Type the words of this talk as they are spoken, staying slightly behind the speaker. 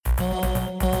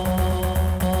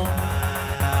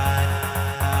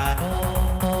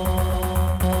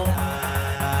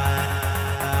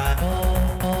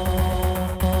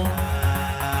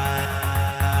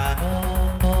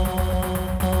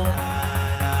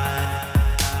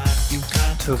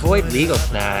To avoid legal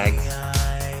snags,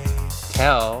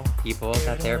 tell people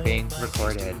that they're being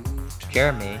recorded.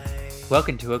 Jeremy,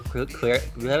 welcome to a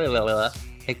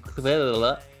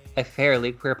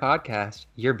fairly queer podcast.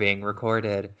 You're being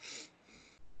recorded.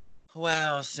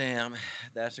 Wow, Sam,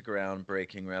 that's a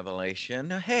groundbreaking revelation.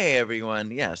 Hey, everyone.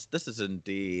 Yes, this is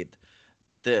indeed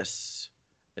this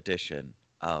edition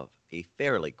of a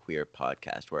fairly queer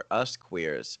podcast where us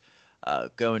queers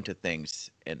go into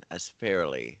things in as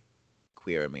fairly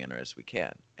queer a manner as we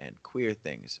can. And queer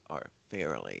things are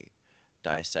fairly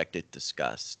dissected,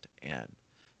 discussed, and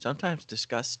sometimes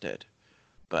disgusted.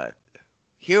 But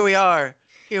here we are.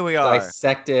 Here we are.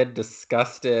 Dissected,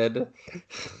 disgusted.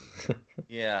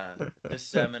 Yeah,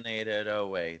 disseminated. Oh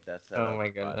wait, that's that Oh other my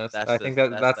pod. goodness. That's I this. think that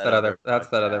That's that's that that other other that's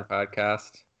that other podcast.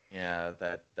 podcast. Yeah,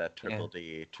 that Yeah. triple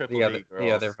The other D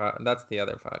the other girls. that's the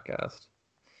other podcast.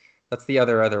 That's the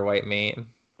other white meat.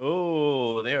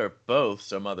 Oh, they are both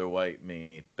some other white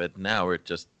meat. But now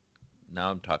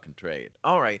I'm talking trade.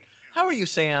 All right, how are you,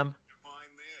 Sam?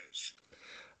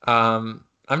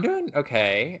 I'm doing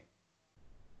okay.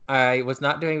 I was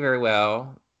not doing very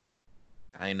well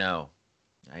I know,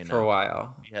 I for a know.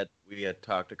 while. We had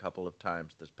talked a couple of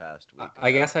times this past I week I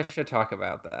about. guess I should talk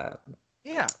about that.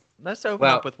 Yeah, let's open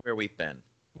up Well, with where we've been.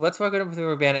 let's work it up with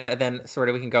the band, and then sort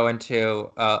of we can go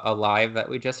into a live that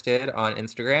we just did on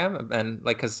Instagram, and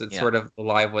like because it's Yeah, sort of the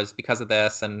live was because of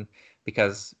this, and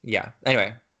because yeah.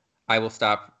 Anyway, I will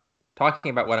stop talking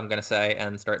about what I'm going to say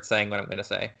and start saying what I'm going to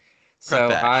say. So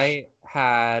profesh.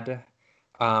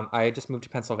 I just moved to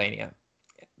Pennsylvania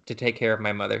to take care of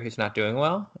my mother who's not doing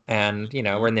well. And,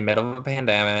 we're Hmm. in the middle of a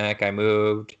pandemic. I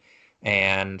moved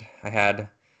and I had,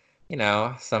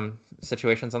 some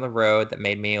situations on the road that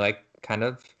made me like kind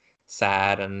of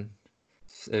sad and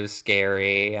it was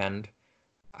scary. And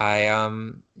I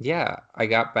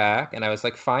got back and I was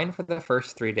like fine for the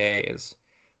first 3 days.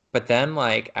 But then,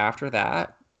 like, after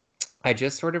that, I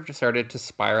just sort of just started to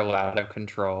spiral out of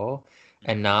control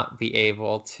and Hmm. not be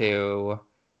able to,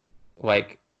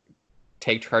 like,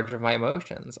 take charge of my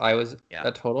emotions. I was Yeah,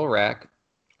 a total wreck.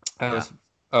 I yeah. was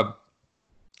a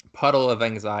puddle of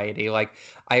anxiety. Like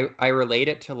I relate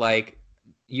it to like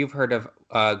you've heard of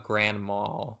grand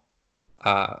mal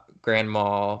grand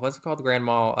mal what's it called grand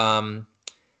mal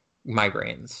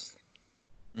migraines.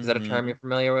 Is that a term Hmm. you're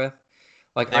familiar with?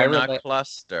 Like I They're not relate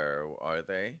cluster, are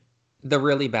they? the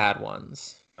really bad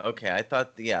ones. Okay, I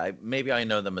thought, yeah, maybe I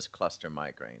know them as cluster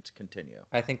migraines. Continue.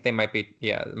 I think they might be,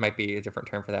 yeah, it might be a different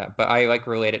term for that. But I like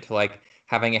relate it to like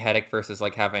having a headache versus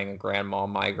like having a grand mal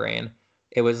migraine.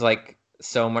 It was like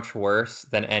so much worse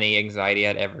than any anxiety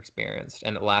I'd ever experienced.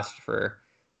 And it lasted for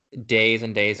days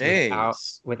and days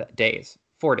Days. with days,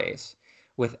 4 days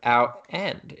without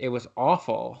end. It was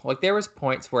awful. Like there was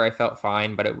points where I felt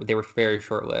fine, but they were very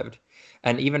short lived.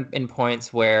 And even in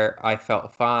points where I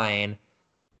felt fine,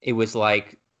 it was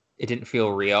like it didn't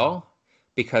feel real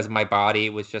because my body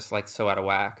was just like so out of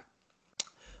whack.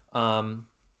 Um,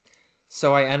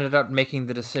 so I ended up making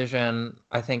the decision,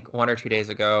 I think 1 or 2 days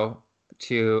ago,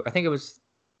 I think it was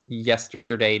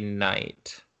yesterday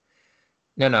night.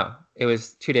 No, it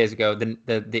was 2 days ago.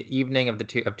 The evening of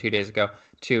 2 days ago.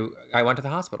 I went to the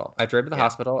hospital. I drove to the Yeah.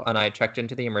 hospital and I checked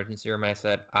into the emergency room and I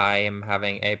said I am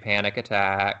having a panic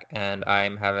attack and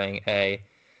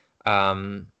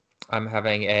um, I'm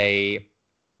having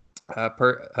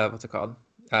what's it called?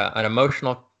 An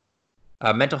emotional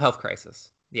mental health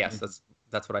crisis. Yes, Hmm.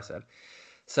 that's what I said.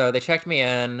 So they checked me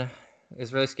in. It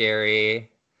was really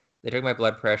scary. They took my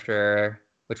blood pressure,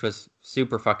 which was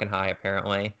super fucking high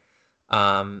apparently.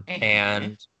 Eh.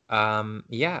 And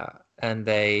yeah, and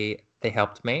they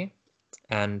helped me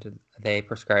and they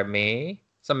prescribed me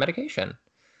some medication.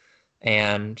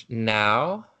 And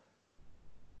now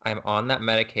I'm on that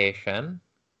medication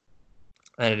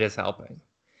and it is helping.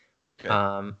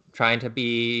 Good. Trying to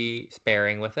be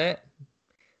sparing with it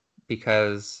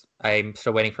because I'm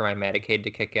still waiting for my Medicaid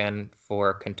to kick in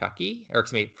for Kentucky, or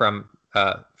excuse me, from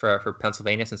for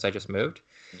Pennsylvania since I just moved.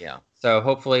 Yeah. So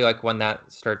hopefully, like when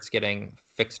that starts getting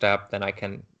fixed up, then I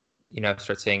can,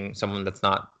 start seeing someone that's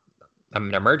not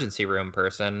an emergency room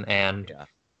person and Yeah.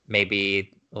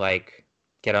 maybe like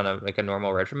get on a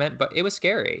normal regimen. But it was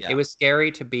scary. It Yeah. was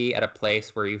scary to be at a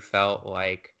place where you felt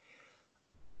like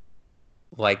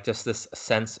just this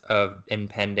sense of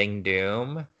impending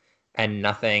doom and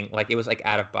nothing like it was like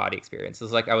out of body experience. It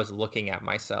was like I was looking at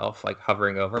myself, like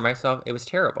hovering over myself. It was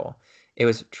terrible. It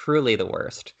was truly the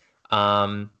worst.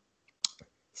 Um,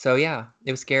 so yeah,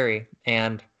 it was scary.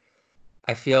 And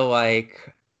I feel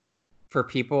like for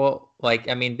people like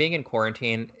I mean being in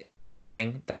quarantine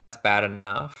that's bad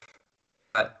enough.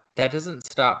 But that doesn't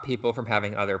stop people from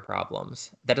having other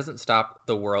problems. That doesn't stop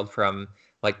the world from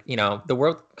like, the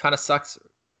world kind of sucks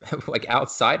like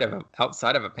outside of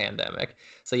a pandemic.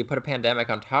 So you put a pandemic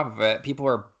on top of it, people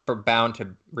are bound to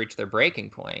reach their breaking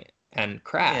point and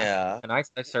crash. Yeah, And I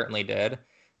certainly did.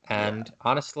 yeah, And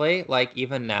honestly, like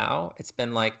even now, it's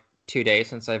been like 2 days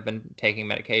since I've been taking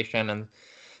medication and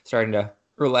starting to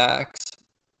relax.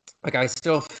 Like I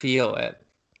still feel it.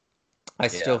 I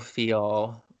still yeah,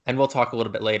 feel, and we'll talk a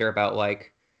little bit later about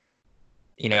like,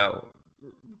 you know,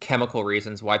 chemical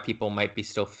reasons why people might be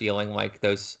still feeling like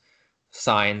those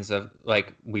signs of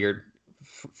like weird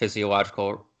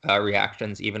physiological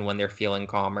reactions even when they're feeling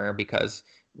calmer. Because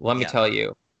let me yeah. tell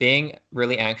you, being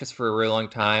really anxious for a really long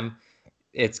time,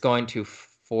 it's going to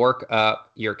fork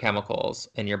up your chemicals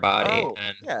in your body, Oh,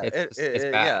 and yeah, it's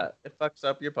bad. yeah, it fucks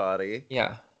up your body.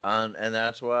 Yeah, And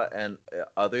that's what, and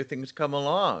other things come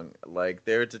along. Like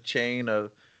there's a chain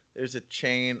of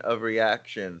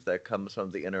reactions that comes from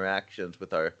the interactions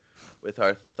with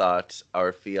our thoughts,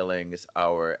 our feelings,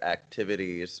 our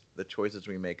activities, the choices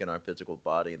we make in our physical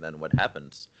body, and then what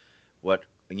happens. What,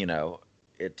 you know,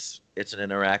 it's an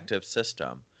interactive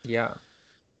system. yeah,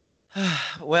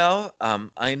 Well,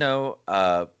 I know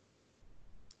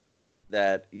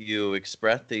that you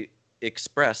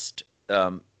expressed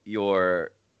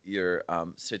your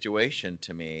situation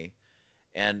to me,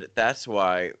 and that's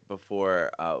why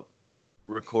before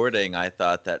recording, I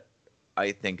thought that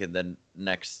I think in the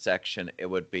next section it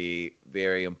would be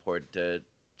very important to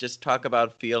just talk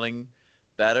about feeling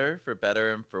better, for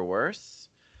better and for worse,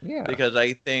 yeah, because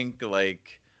I think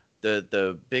like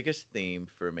the biggest theme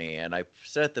for me, and I've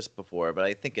said this before, but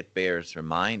I think it bears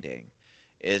reminding,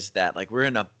 is that like we're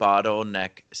in a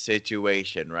bottleneck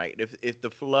situation, right? If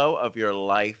the flow of your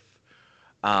life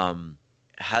um,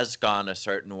 has gone a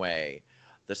certain way,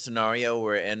 the scenario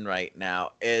we're in right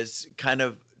now is kind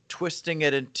of twisting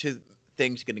it into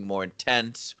things getting more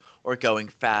intense or going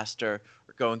faster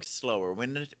or going slower.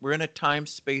 We're in a time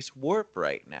space warp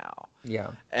right now,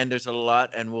 yeah, and there's a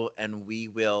lot, and we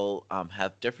will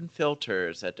have different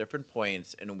filters at different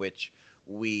points in which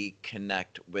we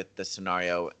connect with the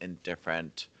scenario in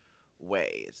different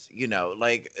ways. You know,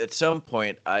 like at some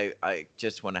point I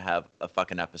just want to have a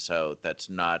fucking episode that's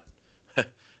not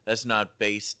that's not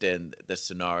based in the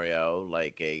scenario,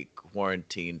 like a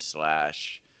quarantine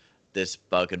slash this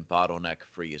bug and bottleneck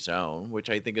free zone, which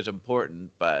I think is important,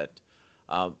 but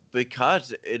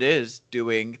because it is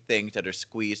doing things that are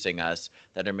squeezing us,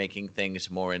 that are making things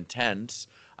more intense.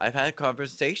 I've had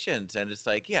conversations, and it's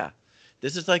like, yeah,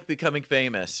 this is like becoming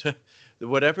famous.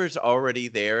 Whatever's already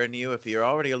there in you, if you're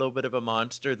already a little bit of a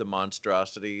monster, the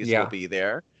monstrosities will yeah, be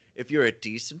there. If you're a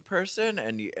decent person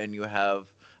and you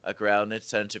have a grounded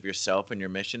sense of yourself and your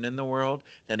mission in the world,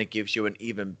 then it gives you an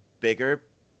even bigger,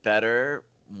 better,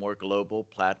 more global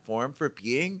platform for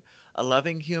being a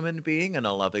loving human being and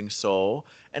a loving soul.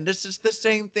 And this is the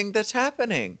same thing that's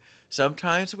happening.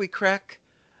 Sometimes we crack,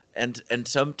 and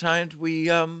sometimes we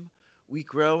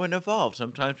grow and evolve.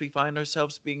 Sometimes we find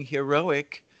ourselves being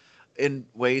heroic in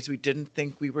ways we didn't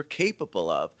think we were capable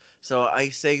of. So I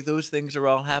say those things are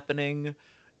all happening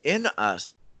in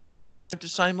us to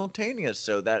simultaneous,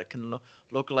 so that it can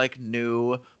look like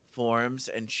new forms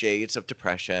and shades of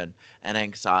depression and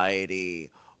anxiety,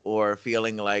 or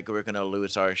feeling like we're going to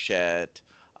lose our shit,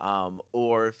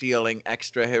 or feeling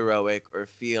extra heroic, or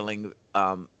feeling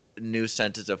new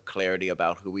senses of clarity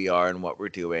about who we are and what we're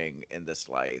doing in this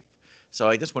life. So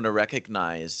I just want to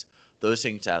recognize those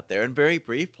things out there. And very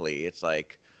briefly, it's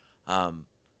like, um,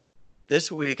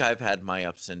 this week I've had my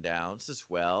ups and downs as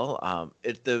well.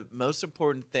 It's the most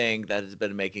important thing that has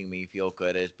been making me feel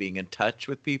good is being in touch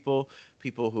with people,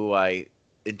 people who I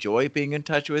enjoy being in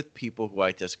touch with, people who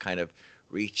I just kind of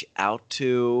reach out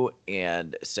to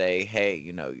and say, hey,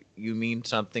 you know, you mean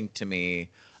something to me.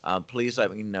 Please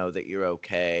let me know that you're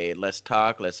okay. Let's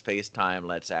talk. Let's FaceTime.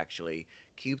 Let's actually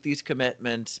keep these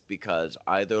commitments, because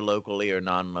either locally or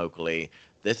non locally,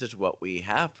 this is what we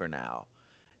have for now.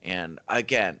 And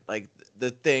again, like the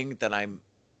thing that I'm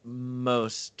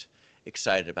most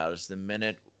excited about is the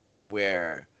minute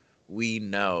where we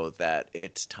know that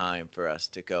it's time for us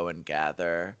to go and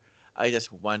gather. I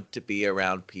just want to be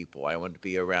around people. I want to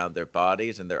be around their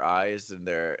bodies and their eyes and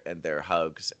their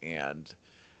hugs, and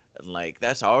like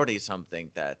that's already something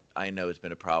that I know has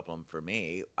been a problem for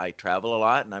me. I travel a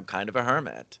lot and I'm kind of a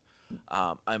hermit.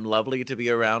 I'm lovely to be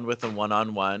around with them one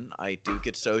on one. I do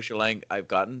get social I've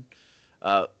gotten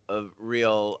a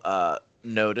real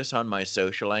notice on my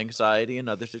social anxiety in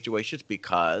other situations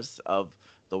because of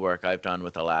the work I've done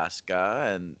with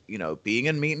Alaska. And, you know, being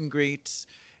in meet and greets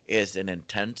is an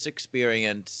intense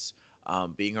experience.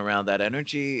 Being around that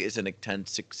energy is an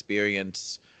intense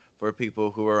experience for people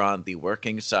who are on the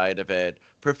working side of it,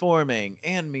 performing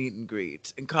and meet and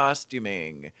greets and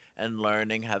costuming and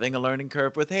learning, having a learning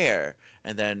curve with hair,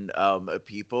 and then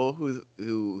people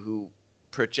who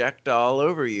project all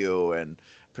over you and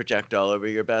project all over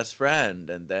your best friend,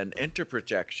 and then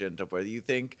interprojection of whether you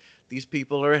think these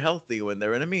people are healthy when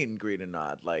they're in a meet and greet or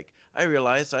not. Like, I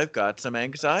realize I've got some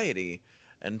anxiety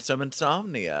and some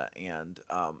insomnia, and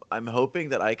I'm hoping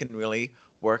that I can really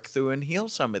work through and heal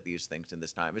some of these things in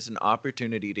this time. It's an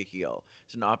opportunity to heal.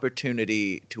 It's an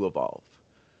opportunity to evolve,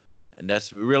 and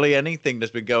that's really anything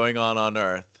that's been going on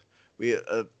Earth. We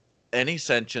Any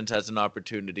sentience has an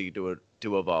opportunity to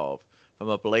evolve, from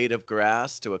a blade of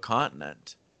grass to a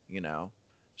continent. You know,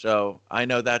 so I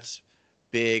know that's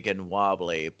big and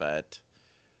wobbly, but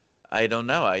I don't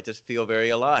know. I just feel very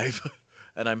alive,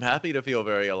 and I'm happy to feel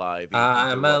very alive even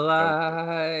I'm through what we're going through.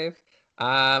 alive.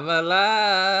 I'm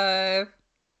alive.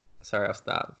 Sorry, I'll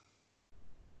stop.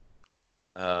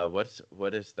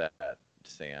 What is that,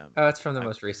 Sam? Oh, it's from the I'm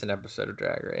most recent episode of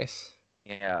Drag Race.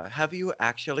 Yeah. Have you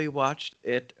actually watched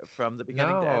it from the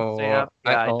beginning to end, Sam? No,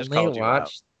 I Yeah, I just only called you out.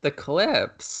 watched the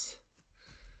clips.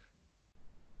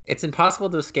 It's impossible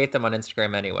to escape them on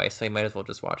Instagram anyway, so you might as well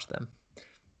just watch them.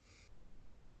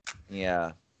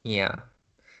 Yeah. Yeah.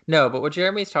 No, but what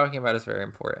Jeremy's talking about is very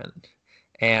important.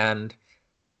 And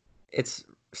it's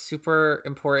super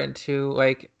important to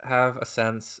like have a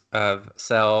sense of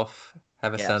self,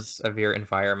 have a sense Yes. of your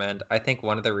environment. I think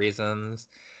one of the reasons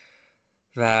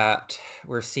that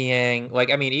we're seeing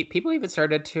like I mean people even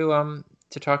started to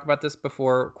talk about this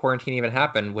before quarantine even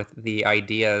happened with the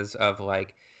ideas of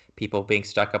like people being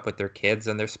stuck up with their kids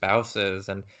and their spouses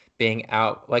and being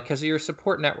out like because your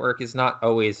support network is not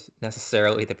always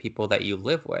necessarily the people that you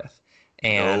live with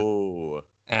and No.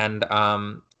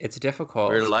 it's We're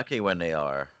difficult. lucky when they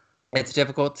are. It's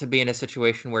difficult to be in a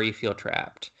situation where you feel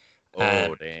trapped.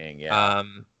 And Oh, dang, yeah.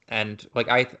 like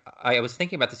I was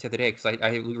thinking about this the other day because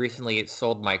I recently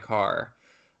sold my car.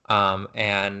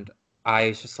 And I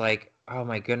was just like, oh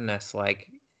my goodness,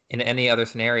 like in any other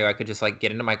scenario, I could just like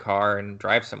get into my car and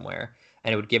drive somewhere.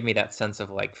 And it would give me that sense of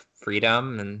like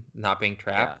freedom and not being Yeah.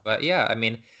 trapped. But yeah, I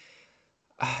mean,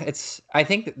 I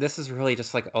think that this is really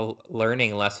just like a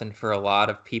learning lesson for a lot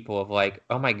of people of like,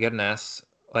 oh my goodness,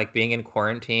 like being in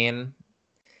quarantine,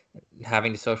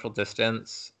 having to social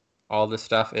distance, all this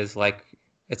stuff is like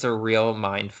it's a real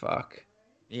mind fuck.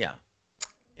 Yeah.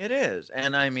 It is.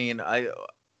 And I mean, I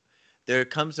there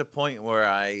comes a point where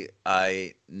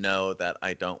I know that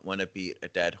I don't want to beat a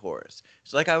dead horse.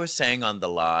 So like I was saying on the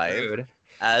live, Rude.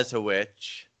 as a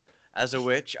witch,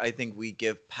 I think we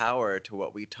give power to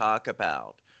what we talk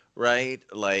about, right?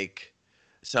 Like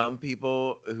some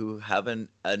people who have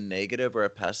a negative or a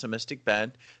pessimistic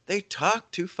bent, they talk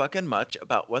too fucking much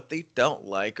about what they don't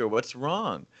like or what's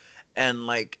wrong. And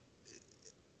like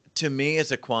to me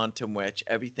as a quantum witch,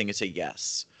 everything is a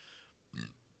yes.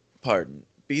 Pardon,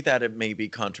 be that it may be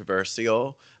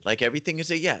controversial, like everything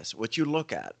is a yes. What you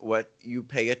look at, what you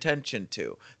pay attention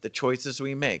to, the choices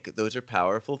we make, those are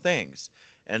powerful things.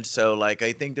 And so, like,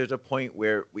 I think there's a point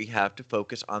where we have to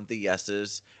focus on the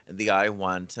yeses and the I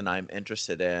want and I'm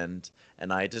interested in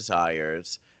and I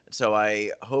desires. So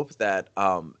I hope that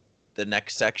the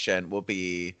next section will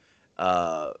be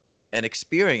uh, an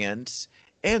experience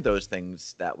and those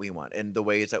things that we want and the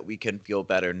ways that we can feel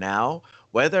better now,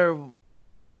 whether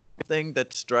thing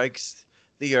that strikes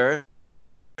the earth,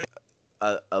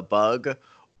 a bug,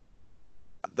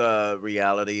 the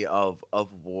reality of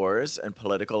wars and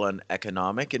political and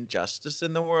economic injustice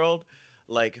in the world.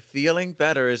 Like feeling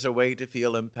better is a way to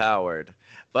feel empowered,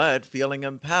 but feeling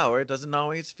empowered doesn't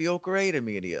always feel great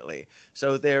immediately.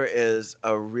 So there is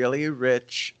a really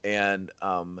rich and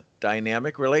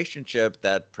dynamic relationship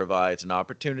that provides an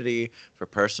opportunity for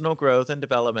personal growth and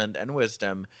development and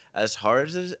wisdom, as hard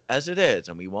as it is.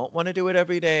 And we won't want to do it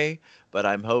every day, but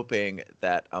I'm hoping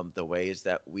that the ways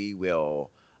that we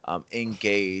will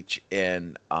engage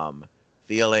in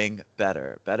feeling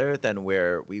better, better than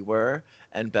where we were,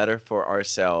 and better for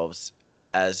ourselves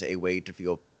as a way to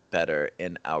feel better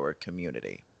in our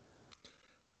community.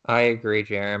 I agree,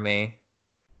 Jeremy.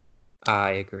 I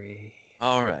agree.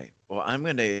 All right. Well, I'm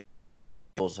going to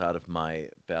pulls out of my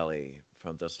belly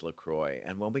from this LaCroix.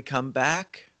 And when we come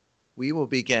back, we will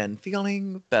begin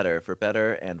feeling better for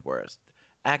better and worse.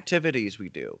 Activities we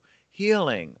do,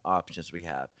 healing options we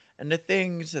have, and the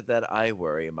things that I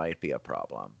worry might be a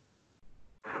problem.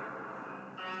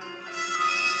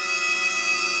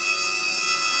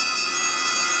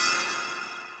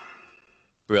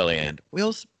 Brilliant.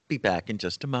 We'll be back in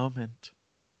just a moment.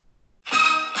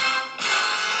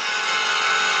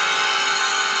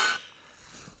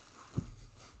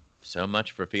 So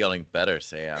much for feeling better,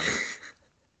 Sam.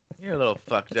 You're a little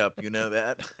fucked up, you know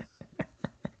that?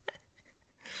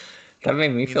 That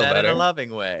made me Mean feel that in a better. loving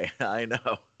way. I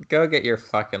know. Go get your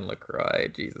fucking LaCroix,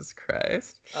 Jesus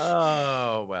Christ.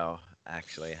 Oh, well,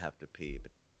 actually, I have to pee, but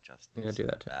I'm gonna Justin's do in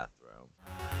the that too. bathroom.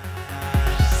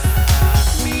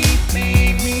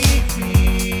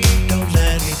 Don't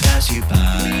let me pass you by.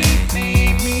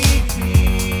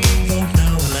 Won't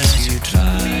know unless you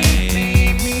try.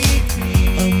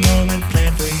 A moment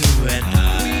planned for you and I.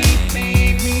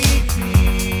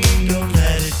 Don't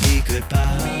let it be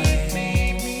goodbye.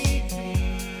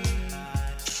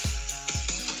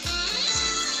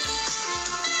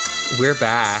 We're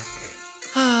back.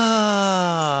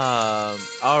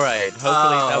 All right.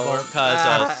 Hopefully that Oh, we're won't cause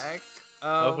us. back. Oh,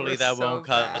 we're Hopefully that so won't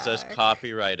cause us back.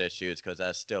 copyright issues because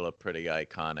that's still a pretty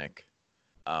iconic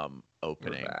We're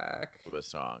opening back. to a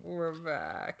song. We're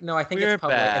back. No, I think it's We're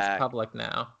public. It's back. public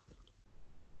now.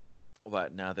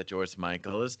 What, now that George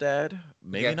Michael is dead? Yeah, I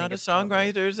Maybe think not as it's public.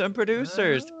 songwriters and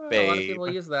producers, A lot of people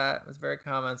babe. use that. It's very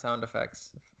common sound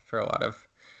effects for a lot of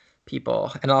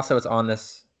people. And also it's on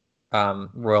this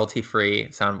royalty-free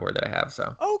soundboard that I have,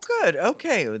 so. Oh, good.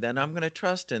 Okay, well, then I'm going to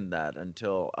trust in that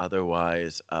until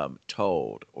otherwise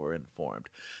told or informed.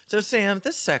 So, Sam,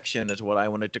 this section is what I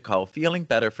wanted to call feeling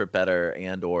better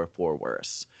and or for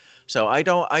worse. So I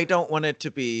don't want it to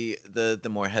be the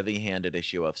more heavy-handed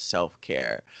issue of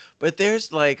self-care, but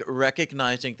there's like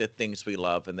recognizing the things we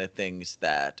love and the things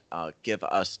that give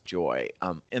us joy.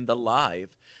 In the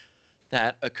live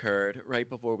that occurred right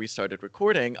before we started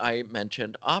recording, I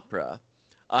mentioned opera.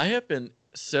 I have been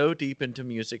so deep into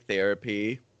music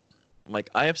therapy. Like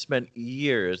I have spent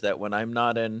years that when I'm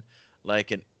not in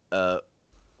like an well,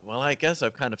 I guess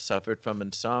I've kind of suffered from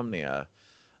insomnia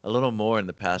a little more in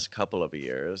the past couple of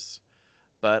years.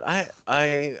 But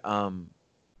I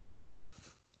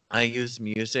use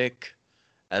music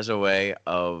as a way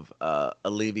of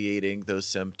alleviating those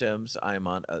symptoms. I'm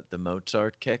on the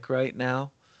Mozart kick right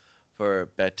now for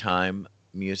bedtime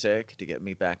music to get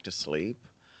me back to sleep.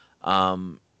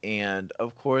 And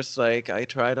of course, like I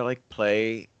try to like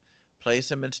play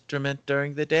some instrument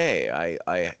during the day.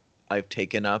 I've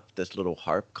taken up this little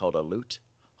harp called a lute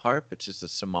harp. It's just a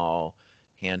small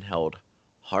handheld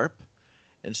harp.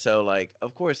 And so like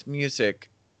of course music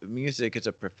is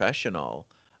a professional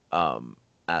um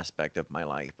aspect of my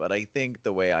life, but I think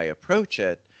the way I approach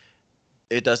it,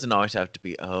 it doesn't always have to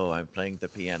be, oh, I'm playing the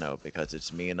piano because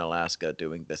it's me in Alaska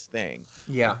doing this thing.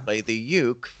 I Yeah. play the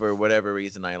uke for whatever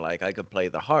reason I like. I could play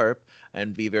the harp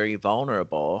and be very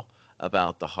vulnerable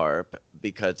about the harp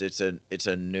because it's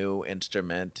a new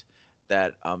instrument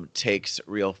that takes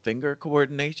real finger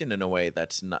coordination in a way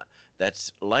that's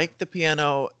like the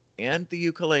piano and the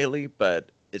ukulele, but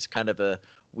it's kind of a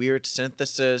weird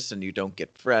synthesis and you don't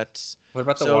get frets. What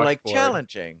about the So like washboard?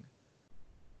 challenging.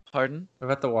 Pardon? What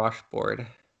about the washboard?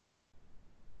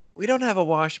 We don't have a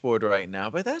washboard right now,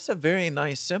 but that's a very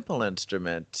nice, simple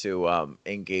instrument to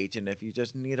engage in if you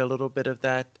just need a little bit of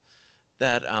that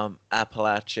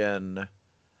Appalachian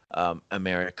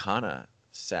Americana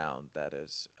sound that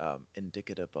is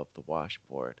indicative of the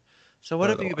washboard. So, what Oh,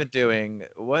 have the you been washboard. doing?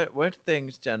 What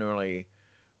things generally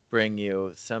bring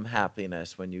you some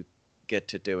happiness when you get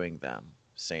to doing them,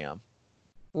 Sam?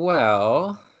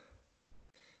 Well,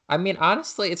 I mean,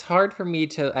 honestly, it's hard for me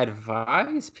to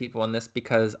advise people on this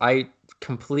because I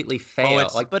completely Oh, fail.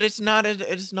 Like, it's not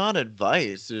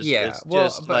advice. yeah, It's well,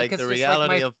 just but like the because just like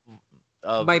reality my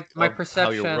of how your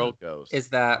perception world goes. is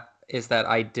that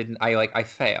I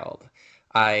failed.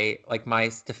 I like my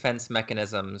defense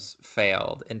mechanisms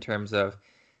failed in terms of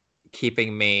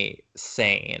keeping me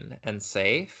sane and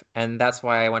safe, and that's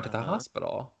why I went to the Uh-huh.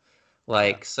 hospital. Yeah.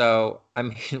 Like, so, I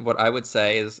mean, what I would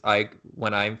say is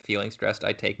when I'm feeling stressed,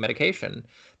 I take medication.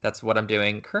 That's what I'm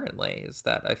doing currently, is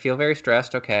that I feel very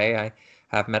stressed. Okay, I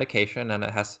have medication and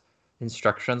it has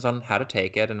instructions on how to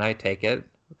take it, and I take it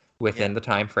Yeah. within the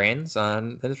time frames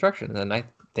on the instructions. And I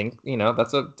think,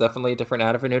 that's definitely a different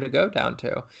avenue to go down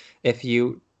to. If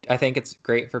you, I think it's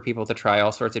great for people to try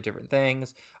all sorts of different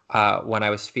things. When I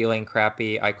was feeling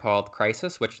crappy, I called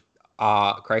Crisis, which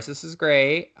Crisis is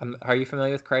great. Are you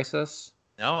familiar with Crisis?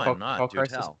 No, I'm Call not. Do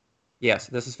Crisis? tell. Yes,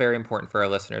 this is very important for our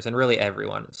listeners and really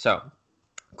everyone. So,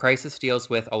 Crisis deals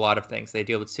with a lot of things. They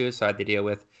deal with suicide. They deal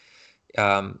with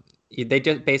they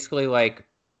just basically like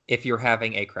if you're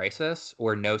having a crisis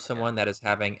or know Yeah. someone that is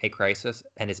having a crisis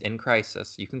and is in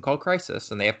crisis, you can call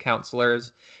Crisis, and they have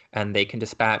counselors and they can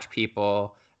dispatch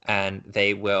people and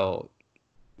they will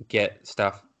get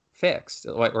stuff fixed,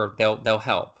 or they'll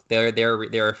help.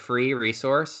 They're a free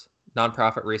resource,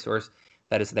 nonprofit resource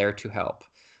that is there to help.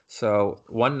 So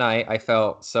one night I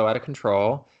felt so out of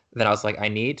control Then I was like, I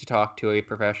need to talk to a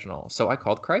professional. So I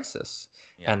called Crisis,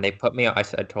 Yeah. and they put me. I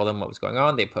told them what was going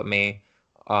on. They put me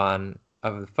on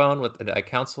the phone with a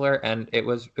counselor, and it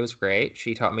was great.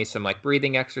 She taught me some like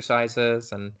breathing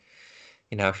exercises, and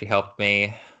she helped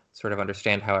me sort of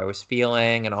understand how I was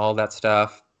feeling and all that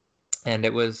stuff. And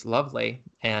it was lovely.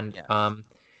 And Yes.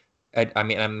 I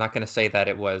mean, I'm not going to say that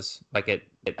it was like it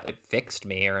fixed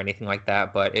me or anything like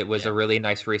that, but it was a Yeah. really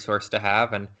nice resource to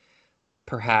have, and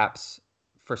perhaps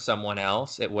for someone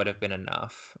else it would have been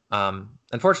enough.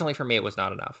 Unfortunately for me, it was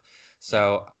not enough. Yeah.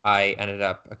 So I ended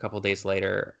up a couple days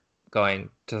later going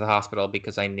to the hospital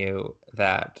because I knew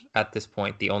that at this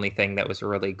point the only thing that was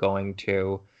really going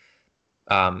to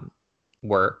um,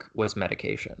 work was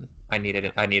medication.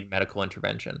 Yeah. I needed medical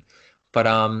intervention. But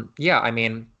Yeah. yeah, I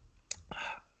mean,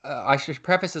 I should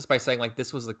preface this by saying like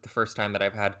this was like the first time that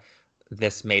I've had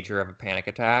this major of a panic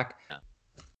attack. Yeah.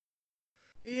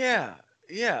 Yeah.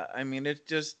 Yeah. I mean, it's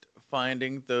just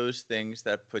finding those things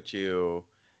that put you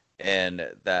in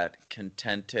that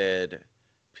contented,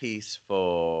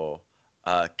 peaceful,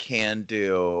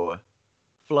 can-do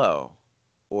flow,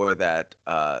 or that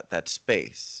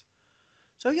space.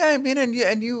 So yeah, I mean,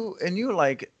 you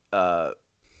like the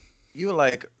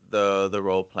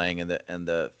role playing in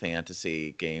the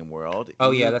fantasy game world.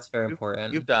 Oh yeah, that's very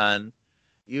important. You've done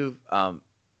you've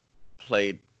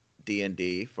played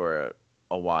D&D for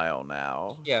a while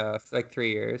now. Yeah, it's like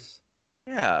 3 years.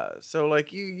 Yeah, so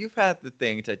like you've had the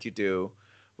things that you do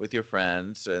with your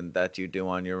friends and that you do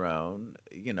on your own.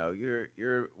 You know,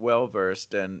 you're well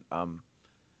versed in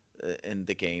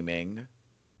the gaming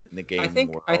I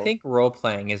world. think role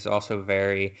playing is also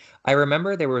very. I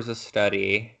remember there was a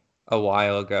study a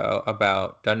while ago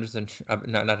about Dungeons and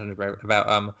not Dungeons,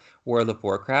 about World of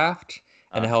Warcraft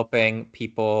and Uh, helping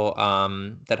people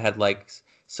that had like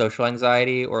social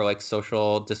anxiety or like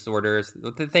social disorders,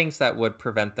 the things that would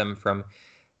prevent them from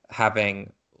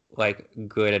having like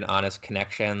good and honest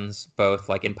connections, both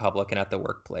like in public and at the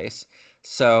workplace.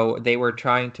 So they were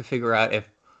trying to figure out if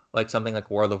like something like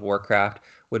World of Warcraft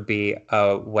would be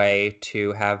a way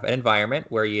to have an environment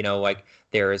where, like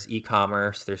there is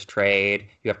e-commerce, there's trade,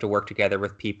 you have to work together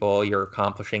with people, you're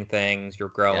accomplishing things, you're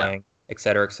yeah, growing, et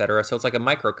cetera, et cetera. So it's like a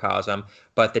microcosm,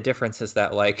 but the difference is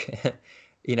that like,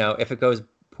 if it goes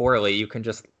poorly, you can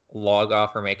just log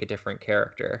off or make a different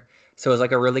character. So it was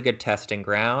like a really good testing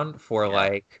ground for yeah,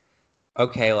 like,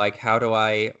 okay, like how do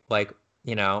I like,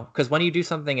 because when you do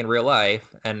something in real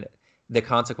life and the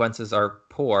consequences are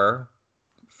poor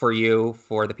for you,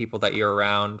 for the people that you're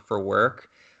around, for work,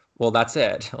 well, that's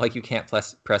it. Like you can't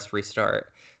press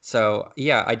restart. So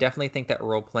yeah, I definitely think that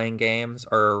role-playing games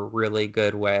are a really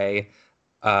good way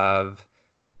of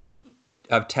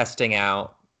testing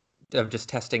out just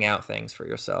testing out things for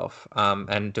yourself,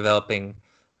 and developing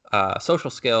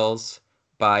social skills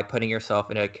by putting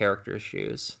yourself in a character's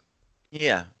shoes.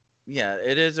 yeah, yeah.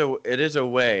 It is a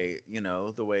way,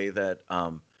 the way that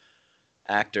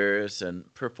actors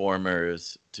and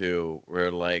performers do,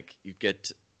 where like you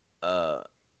get uh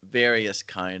various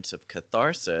kinds of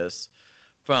catharsis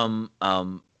from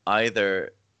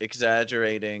either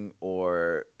exaggerating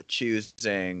or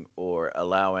choosing or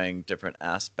allowing different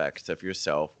aspects of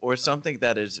yourself or something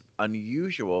that is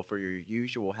unusual for your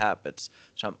usual habits,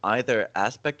 some either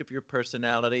aspect of your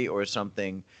personality or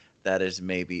something that is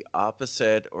maybe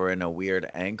opposite or in a weird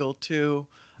angle to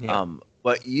Yeah.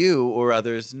 what you or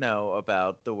others know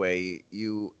about the way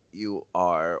you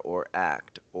are or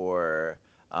act or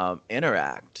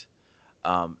interact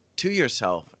to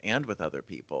yourself and with other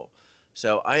people.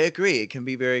 So I agree, it can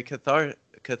be very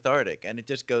cathartic, and it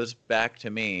just goes back to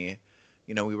me.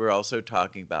 We were also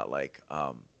talking about like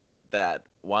that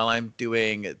while I'm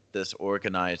doing this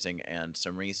organizing and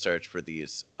some research for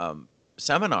these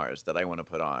seminars that I want to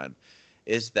put on,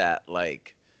 is that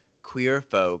like queer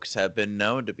folks have been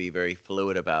known to be very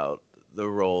fluid about the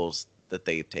roles that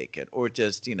they've taken, or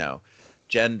just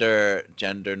gender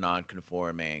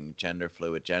non-conforming, gender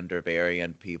fluid, gender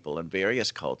variant people in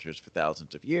various cultures for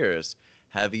thousands of years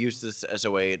have used this as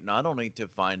a way not only to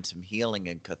find some healing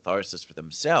and catharsis for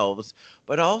themselves,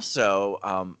 but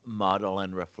also model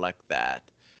and reflect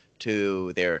that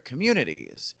to their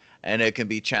communities. And it can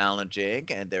be challenging,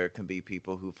 and there can be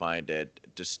people who find it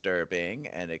disturbing,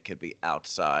 and it can be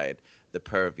outside the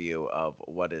purview of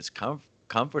what is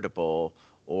comfortable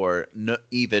or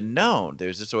even known.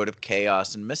 There's a sort of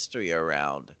chaos and mystery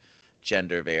around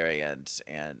gender variance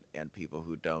and people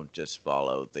who don't just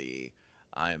follow the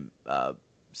I'm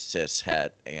cis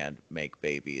het and make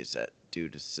babies due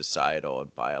to societal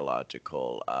and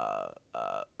biological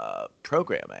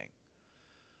programming.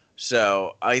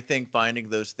 So I think finding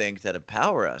those things that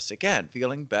empower us, again,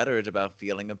 feeling better is about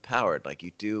feeling empowered, like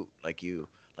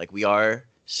we are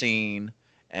seen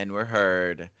and we're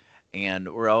heard,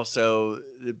 and we're also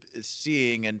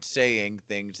seeing and saying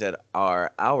things that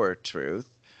are our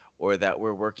truth, or that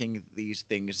we're working these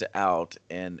things out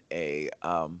in a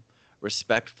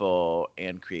respectful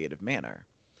and creative manner.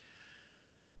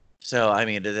 So, I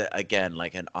mean, again,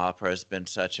 like an opera has been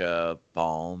such a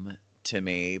balm to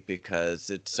me because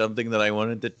it's something that I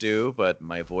wanted to do, but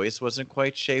my voice wasn't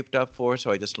quite shaped up for, so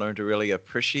I just learned to really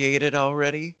appreciate it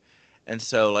already. And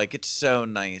so, like, it's so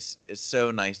nice. It's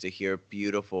so nice to hear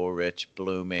beautiful, rich,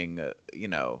 blooming,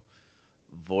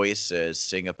 voices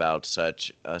sing about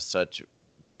such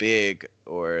big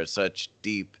or such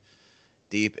deep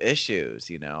issues.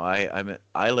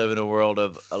 I live in a world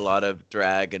of a lot of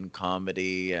drag and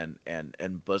comedy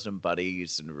and bosom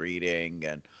buddies and reading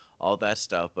and all that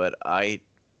stuff, but I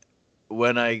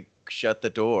when I shut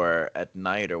the door at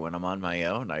night or when I'm on my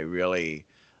own, I really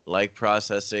like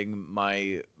processing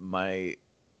my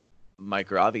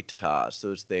gravitas,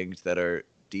 those things that are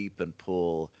deep and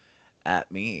pull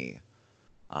at me.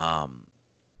 um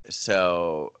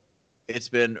so it's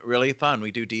been really fun.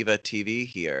 We do Diva TV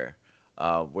here,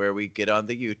 where we get on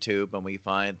the YouTube and we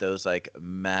find those like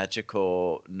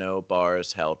magical, no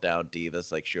bars held down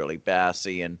divas like Shirley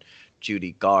Bassey and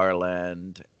Judy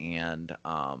Garland, and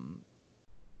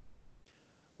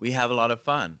we have a lot of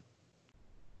fun.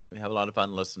 We have a lot of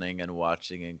fun listening and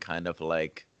watching and kind of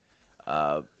like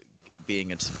uh, being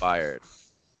inspired.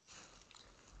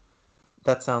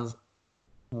 That sounds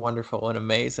wonderful and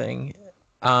amazing.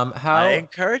 I How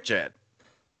encourage it.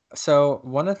 so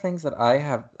one of the things that I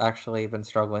have actually been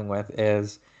struggling with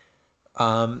is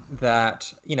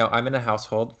that, I'm in a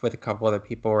household with a couple other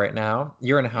people right now.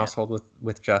 You're in a Yeah. household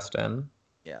with Justin.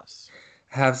 Yes.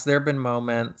 Has there been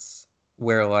moments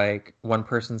where like one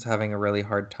person's having a really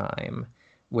hard time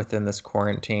within this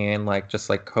quarantine, like just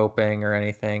like coping or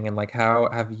anything? And like how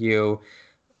have you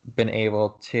been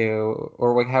able to,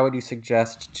 or like how would you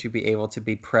suggest to be able to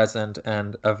be present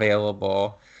and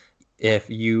available if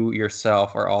you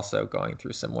yourself are also going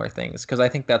through similar things? Because I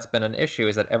think that's been an issue,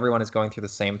 is that everyone is going through the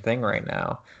same thing right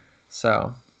now.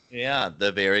 So, Yeah,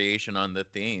 the variation on the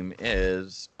theme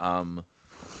is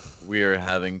we're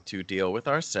having to deal with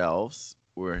ourselves.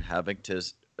 We're having to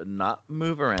not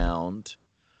move around,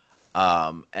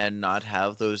 and not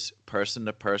have those person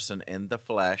to person in the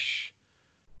flesh,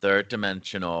 third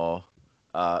dimensional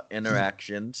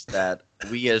interactions that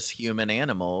we as human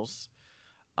animals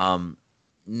um,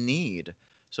 need.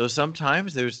 So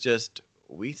sometimes there's just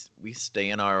we stay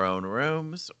in our own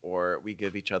rooms or we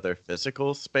give each other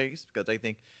physical space because I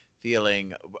think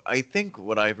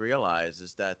what I've realized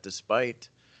is that despite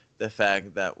the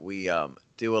fact that we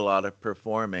do a lot of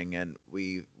performing and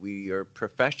we are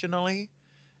professionally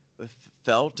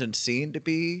felt and seen to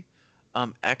be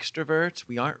extroverts,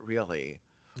 we aren't really.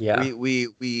 yeah.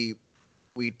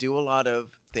 We do a lot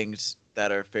of things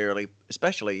that are fairly,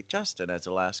 especially Justin as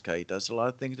Alaska, he does a lot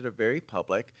of things that are very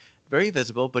public, very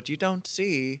visible, but you don't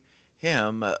see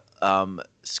him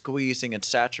squeezing and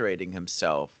saturating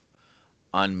himself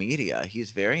on media.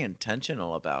 He's very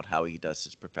intentional about how he does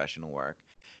his professional work.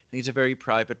 And he's a very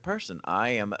private person. I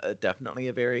am definitely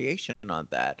a variation on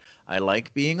that. I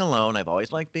like being alone. I've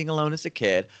always liked being alone as a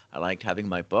kid. I liked having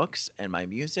my books and my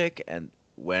music. And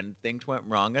when things went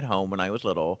wrong at home when I was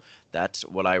little, that's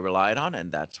what I relied on.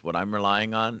 And that's what I'm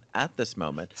relying on at this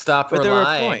moment. Stop But there are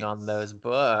relying on points. those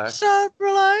books. Stop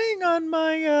relying on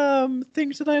my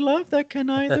things that I love that can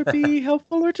either be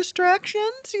helpful or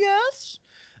distractions. Yes.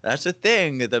 That's the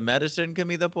thing. The medicine can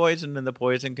be the poison, and the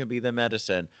poison can be the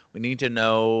medicine. We need to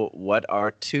know what our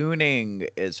tuning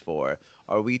is for.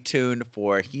 Are we tuned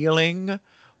for healing,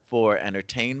 for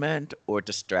entertainment, or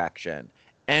distraction?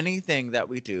 Anything that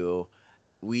we do,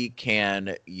 we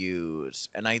can use.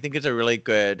 And I think it's a really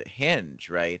good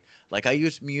hinge, right? Like I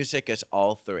use music as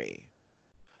all three,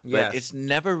 but it's Yes.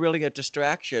 never really a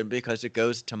distraction because it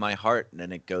goes to my heart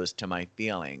and it goes to my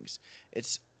feelings.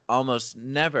 It's almost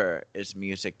never is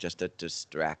music just a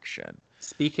distraction. At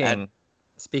Speaking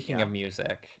speaking Yeah. of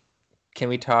music, can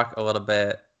we talk a little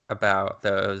bit about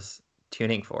those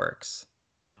tuning forks?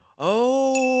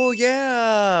 Oh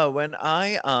yeah, when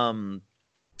oh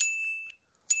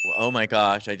my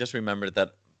gosh, I just remembered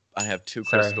that I have two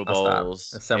Sorry, crystal I'll stop.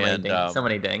 bowls There's so many so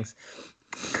many dings.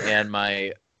 and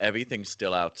my everything's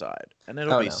still outside and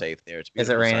it'll Oh be no. safe there. It's a Is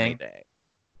it beautiful sunny raining? day.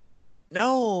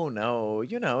 No, no,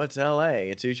 it's LA.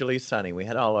 It's usually sunny. We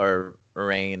had all our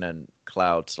rain and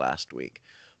clouds last week.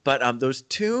 But those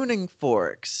tuning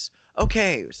forks.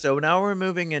 Okay, so now we're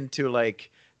moving into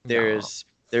like No. there's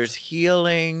There's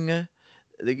healing.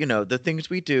 The things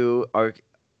we do are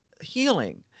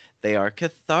healing. They are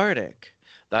cathartic.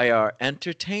 They are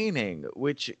entertaining,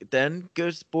 which then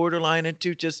goes borderline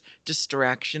into just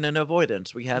distraction and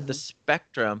avoidance. We have the Hmm.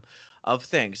 spectrum of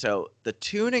things. So the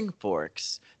tuning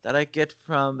forks that I get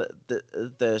from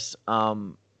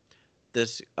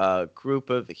this group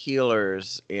of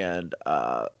healers and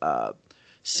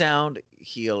sound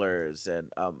healers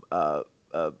and uh,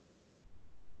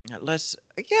 let's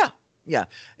yeah.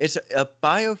 It's a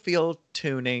biofield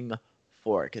tuning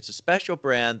fork. It's a special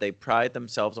brand. They pride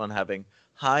themselves on having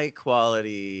high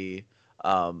quality,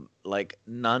 like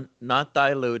not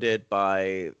diluted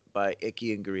by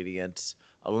icky ingredients,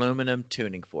 aluminum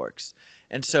tuning forks.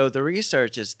 And so the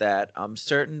research is that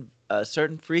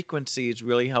certain frequencies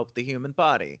really help the human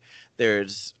body.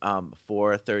 There's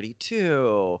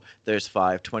 432, there's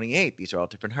 528. These are all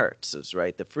different hertzes,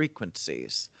 right? The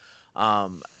frequencies.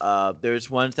 There's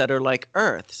ones that are like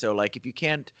earth. So like if you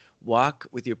can't walk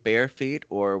with your bare feet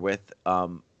or with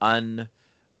un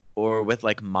or with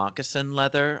like moccasin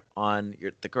leather on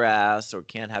the grass or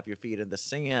can't have your feet in the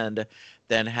sand,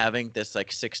 then having this like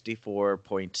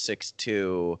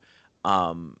 64.62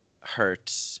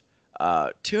 hertz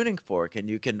tuning fork and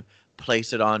you can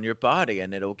place it on your body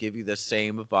and it'll give you the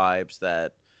same vibes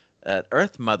that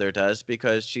Earth Mother does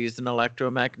because she's an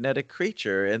electromagnetic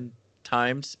creature in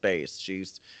time space.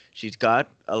 She's got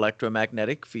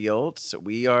electromagnetic fields.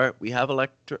 We have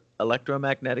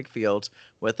electromagnetic fields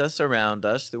with us around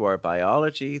us through our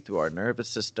biology, through our nervous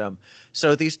system.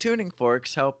 So these tuning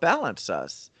forks help balance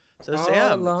us. So All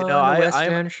Sam, along the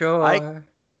Western I Shore.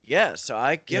 so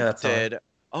I Yeah, that song. gifted.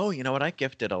 Oh, you know what? I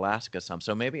gifted Alaska some.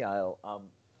 So maybe I'll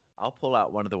pull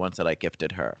out one of the ones that I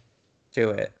gifted her. Do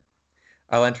it.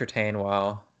 I'll entertain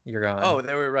while you're gone. Oh,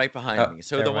 they were right behind Oh, me.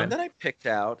 So the never one mind. that I picked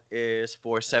out is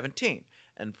 417.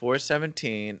 And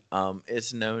 417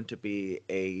 is known to be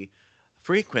a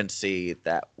frequency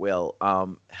that will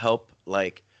help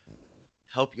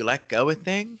you let go of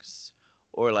things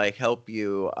or like help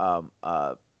you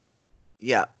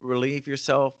relieve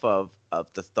yourself of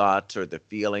the thoughts or the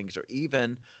feelings or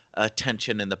even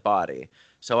tension in the body.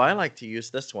 So I like to use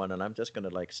this one, and I'm just gonna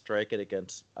like strike it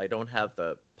against. I don't have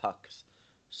the pucks,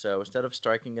 so instead of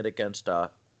striking it against a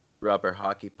rubber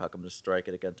hockey puck, I'm gonna strike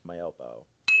it against my elbow.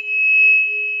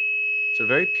 So a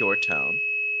very pure tone,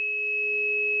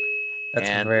 That's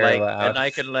and very like, and loud.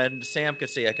 I can let Sam can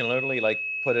see. I can literally like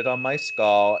put it on my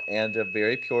skull, and a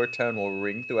very pure tone will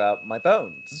ring throughout my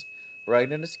bones.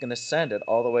 Right, and it's gonna send it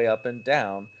all the way up and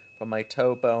down from my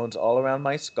toe bones, all around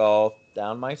my skull,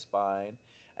 down my spine,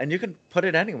 and you can put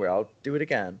it anywhere. I'll do it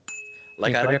again. Can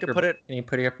Like you I put it like up to your? put it. Can you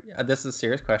put it up? This is a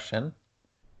serious question.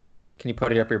 Can you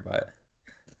put it up your butt?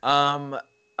 Um,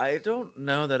 I don't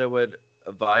know that it would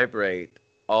vibrate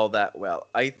all that well.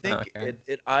 I Oh, think okay.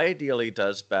 it ideally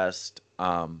does best.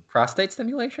 Prostate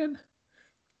stimulation?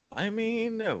 I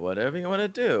mean, whatever you want to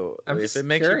do. I'm If it just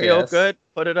makes you feel curious. good,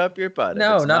 put it up your butt. If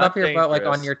No, it's not up not your butt,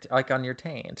 dangerous, like on your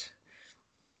taint,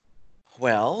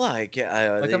 well, like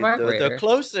like a vibrator. the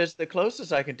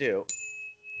closest I can do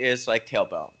is like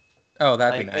tailbone. Oh,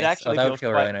 that'd be Like it nice. Oh, actually that would feels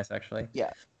feel quite really nice, actually.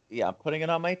 yeah yeah. I'm putting it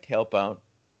on my tailbone,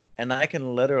 and I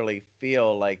can literally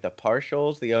feel like the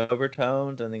partials, the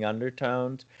overtones, and the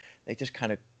undertones. They just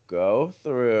kind of go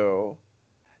through,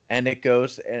 and it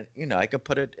goes, and I can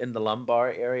put it in the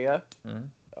lumbar area. Hmm.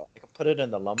 I can put it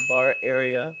in the lumbar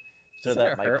area, so Doesn't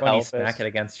that it my hurt when you smack it pelvis.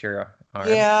 against your arm?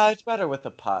 Yeah, it's better with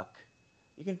a puck.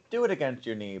 You can do it against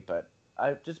your knee, but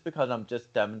I just because I'm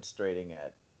just demonstrating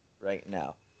it right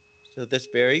now. So this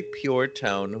very pure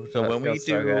tone. So Oh, it when we feels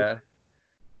so do good.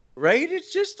 right,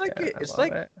 it's just like Yeah, I it's love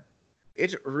like it.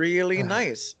 it's really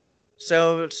nice.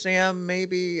 So Sam,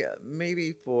 maybe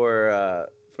for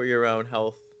your own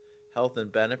health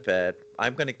and benefit,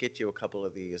 I'm gonna get you a couple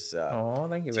of these Oh,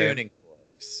 thank you, babe. tuning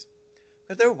forks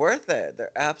because they're worth it.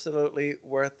 They're absolutely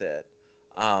worth it.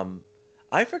 Um,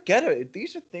 I forget it.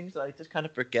 These are things that I just kind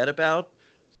of forget about,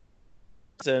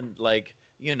 and like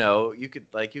you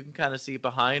can kind of see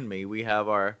behind me. We have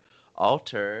our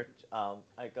altar.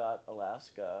 I got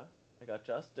Alaska. I got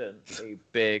Justin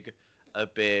a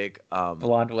big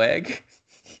Blonde wig.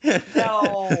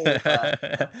 no. We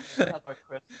have our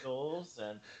crystals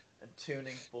and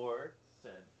tuning forks,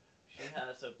 and she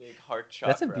has a big heart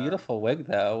That's a chakra. beautiful wig,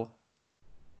 though.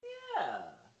 Yeah,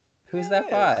 Who's it that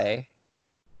is. by?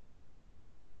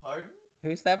 Pardon?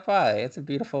 Who's that by? It's a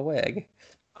beautiful wig.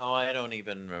 Oh, I don't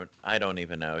even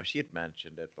know. She had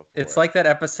mentioned it It's before. like that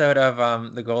episode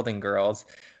of The Golden Girls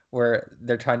where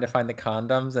they're trying to find the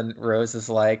condoms and Rose is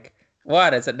like,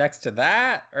 "What? Is it next to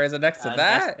that? Or is it next to Next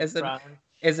that? to Is it front.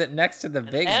 Is it next to An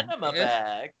enema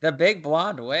bag. the big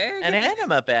blonde wig? An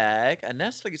enema bag. A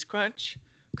Nestle's Crunch.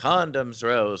 Condoms,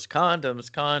 Rose. Condoms,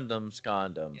 condoms, Yeah.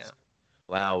 condoms.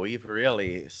 Wow, we've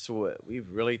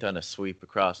really done a sweep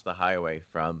across the highway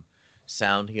from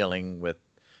sound healing with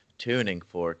tuning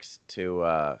forks to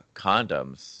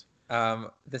condoms.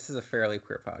 This is a fairly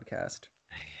queer podcast.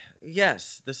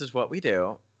 Yes, this is what we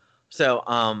do. So,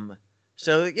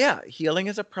 so yeah, healing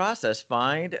is a process.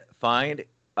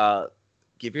 Uh,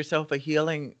 give yourself a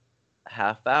healing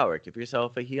half hour. Give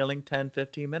yourself a healing 10,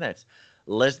 15 minutes.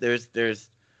 There's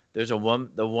the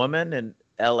woman in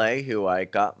LA who I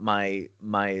got my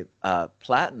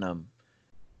platinum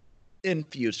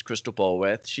infused crystal bowl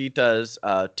with. She does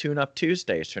Tune Up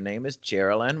Tuesdays. Her name is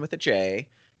Geraldine with a J,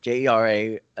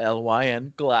 Jeralyn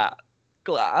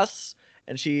Glass,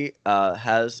 and she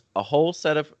has a whole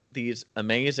set of these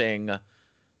amazing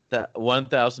that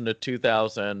 $1,000 to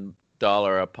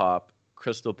 $2,000 a pop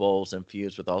crystal bowls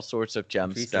infused with all sorts of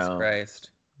Jesus gemstones.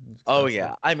 Christ. It's Oh expensive.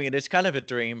 yeah, I mean it's kind of a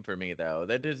dream for me though.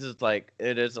 That is like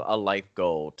it is a life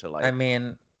goal to I like mean,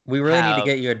 have. we really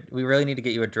need to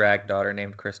get you a drag daughter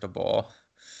named Crystal Bowl.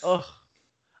 Oh,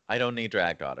 I don't need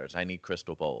drag daughters. I need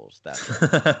crystal bowls. That's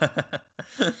what.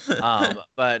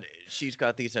 But she's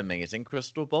got these amazing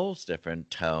crystal bowls, different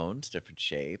tones, different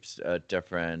shapes,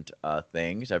 different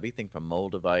things, everything from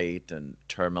moldavite and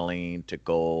tourmaline to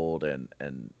gold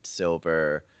and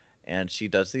silver. And she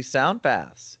does these sound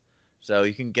baths. So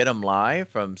you can get them live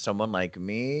from someone like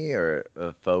me or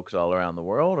folks all around the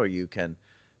world, or you can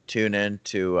tune in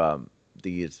to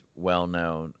these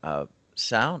well-known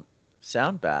sound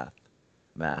sound bath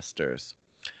masters.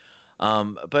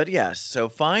 But yes, so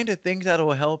find a thing that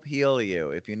will help heal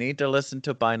you. If you need to listen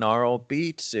to binaural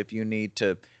beats, if you need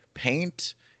to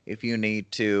paint, if you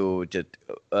need to just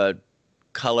uh,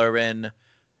 color in,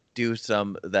 do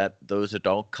those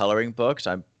adult coloring books.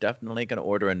 I'm definitely gonna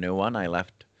order a new one. I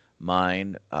left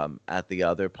mine at the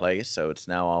other place, so it's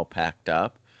now all packed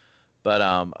up. But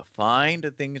find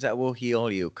the things that will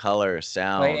heal you. Color, Play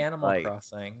sound, Animal light.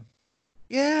 Crossing.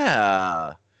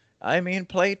 Yeah. I mean,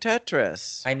 play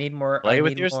Tetris. I Play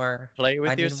with need your more play I with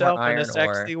need more yourself in a iron ore.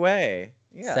 sexy way.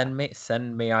 Yeah.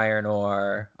 Send me iron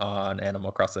ore on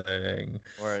Animal Crossing.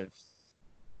 Or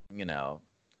you know,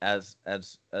 as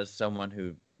someone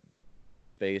who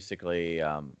basically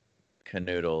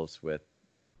canoodles with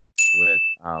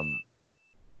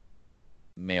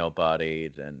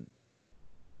male-bodied and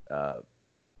uh,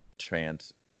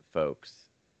 trans folks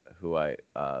who are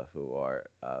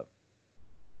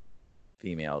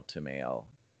female to male,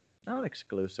 not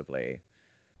exclusively.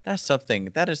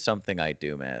 That is something I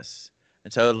do miss.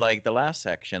 And so like the last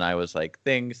section I was like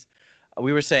things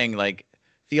we were saying like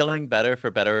feeling better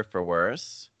for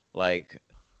worse. Like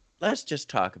let's just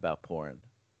talk about porn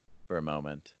for a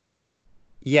moment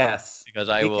Yes, because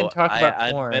we can talk I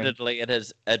about porn. admittedly it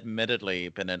has admittedly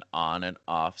been an on and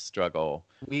off struggle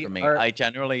for We me. are I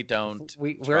generally don't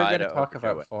we're try going to to talk overdo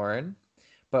about it. porn,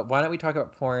 but why don't we talk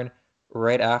about porn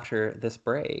right after this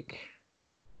break?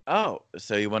 Oh,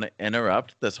 so you want to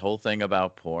interrupt this whole thing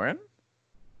about porn?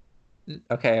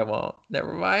 Okay, well,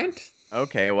 never mind.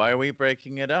 Okay, why are we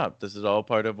breaking it up? This is all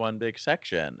part of one big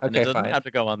section, and it Okay, doesn't fine. have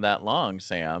to go on that long,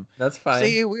 Sam. That's fine.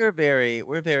 See, we're very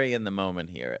in the moment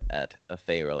here at a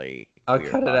Fairly I'll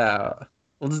Queer cut it podcast. out.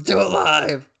 Let's do it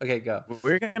live. Okay, go.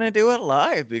 We're gonna do it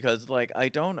live because, like, I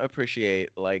don't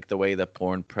appreciate like the way that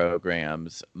porn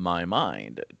programs my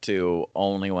mind to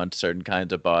only want certain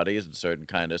kinds of bodies and certain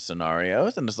kind of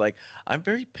scenarios, and it's like I'm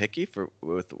very picky for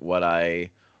with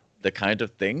the kind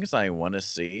of things I want to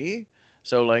see.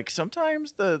 So like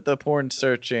sometimes the porn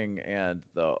searching and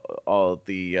the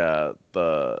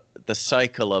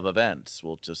cycle of events,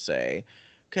 we'll just say,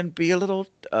 can be a little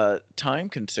time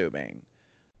consuming.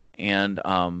 And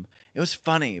it was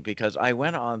funny because I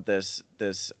went on this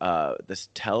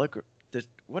telegram this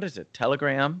what is it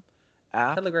Telegram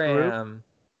app group. Telegram.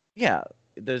 Yeah,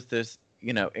 there's this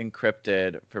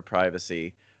encrypted for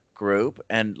privacy group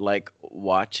and like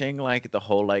watching like the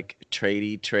whole like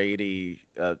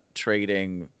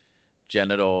trading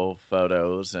genital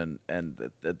photos and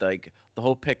like the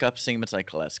whole pickup scene. It's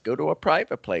like let's go to a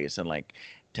private place and like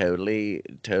totally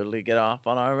get off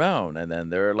on our own. And then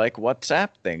there are like WhatsApp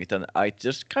things. And I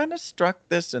just kind of struck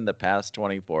this in the past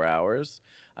 24 hours.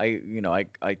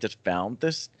 I just found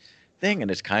this thing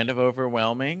and it's kind of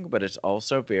overwhelming, but it's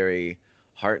also very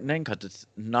heartening because it's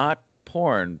not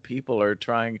porn. People are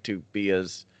trying to be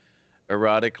as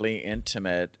erotically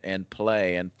intimate and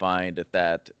play and find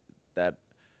that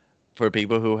for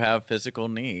people who have physical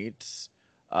needs,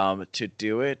 to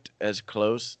do it as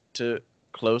closely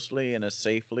and as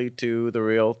safely to the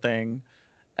real thing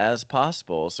as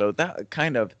possible. So that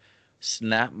kind of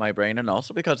snapped my brain, and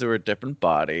also because there were different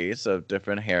bodies of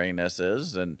different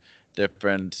hairinesses and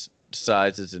different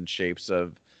sizes and shapes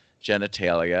of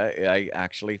genitalia, I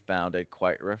actually found it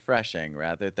quite refreshing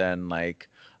rather than like,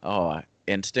 oh,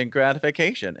 instant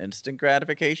gratification and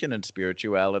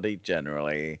spirituality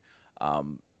generally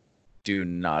um, do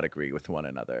not agree with one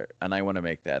another. And I want to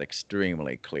make that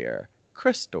extremely clear,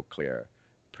 crystal clear,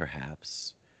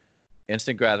 perhaps.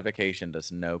 Instant gratification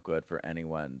does no good for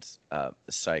anyone's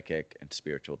psychic and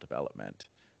spiritual development.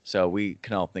 So we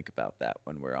can all think about that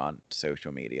when we're on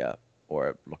social media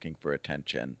or looking for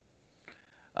attention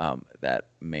that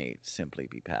may simply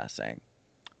be passing.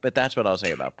 But that's what I'll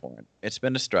say about porn. It's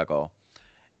been a struggle,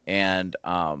 and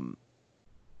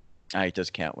I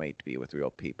just can't wait to be with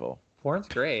real people. Porn's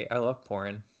great. I love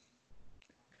porn.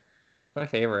 My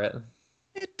favorite.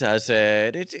 It does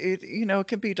it. It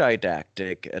can be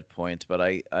didactic at points, but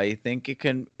I think it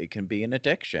can be an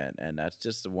addiction, and that's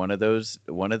just one of those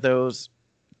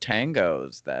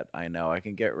tangos that I know I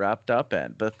can get wrapped up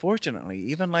in. But fortunately,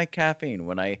 even like caffeine,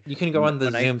 You can go on the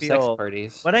when I Zoom sex feel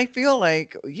parties. when I feel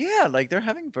like, yeah, like they're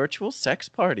having virtual sex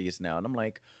parties now, and I'm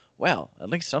like, well, at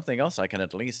least something else I can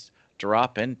at least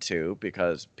drop into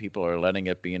because people are letting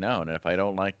it be known. And if I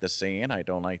don't like the scene, I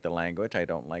don't like the language, I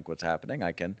don't like what's happening,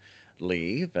 I can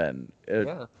leave, and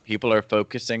Yeah. people are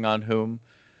focusing on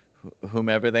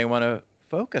whomever they want to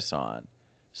focus on.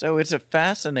 So it's a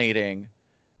fascinating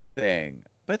thing.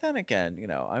 But then again,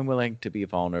 I'm willing to be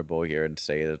vulnerable here and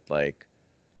say that like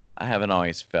I haven't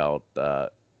always felt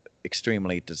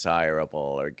extremely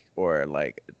desirable or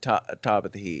like top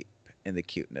of the heap in the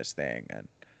cuteness thing. And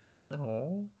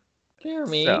Oh, so,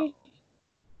 Jeremy.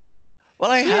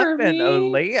 well, I have been Jeremy.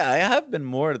 lately. I have been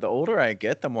more. The older I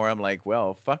get, the more I'm like,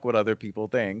 well, fuck what other people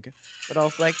think. But I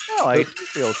was like, no, I Oop, do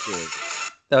feel cute.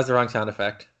 that was the wrong sound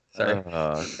effect. Sorry.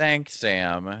 Thanks,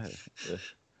 Sam.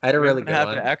 I had a We're really gonna good have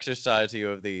to one. exercise you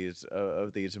of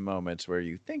these moments where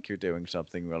you think you're doing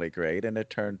something really great, and it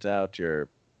turns out you're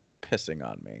pissing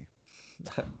on me.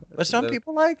 But some The-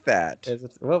 people like that.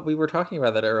 well, we were talking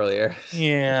about that earlier.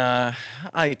 Yeah,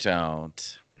 I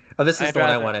don't. Oh, this is I'd the one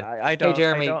I rather. wanted. I Hey, don't. I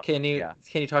Jeremy, don't. can you Yeah.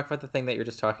 can you talk about the thing that you're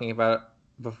just talking about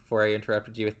before I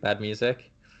interrupted you with bad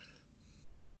music?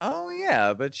 Oh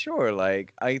yeah, but sure.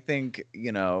 Like I think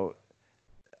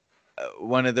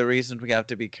one of the reasons we have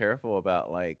to be careful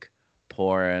about like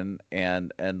porn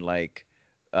and like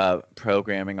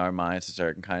programming our minds to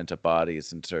certain kinds of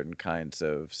bodies and certain kinds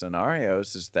of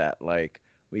scenarios is that like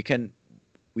we can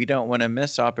we don't want to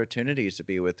miss opportunities to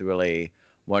be with really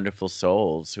wonderful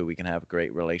souls who we can have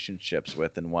great relationships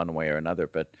with in one way or another,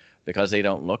 but because they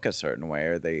don't look a certain way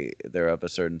or they're of a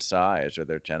certain size or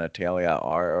their genitalia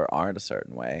are or aren't a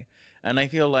certain way. And I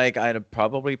feel like I'm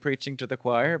probably preaching to the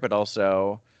choir, but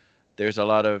also there's a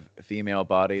lot of female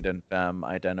bodied and femme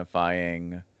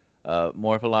identifying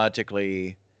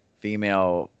morphologically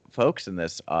female folks in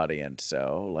this audience.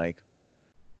 So like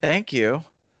thank you.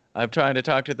 I'm trying to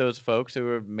talk to those folks who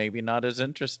are maybe not as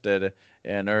interested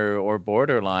in or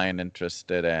borderline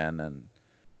interested in and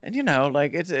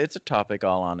like it's a topic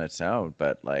all on its own,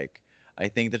 but like I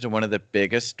think that's one of the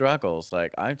biggest struggles.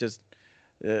 Like I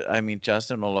mean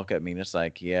Justin will look at me and it's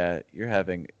like, "Yeah, you're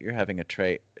having a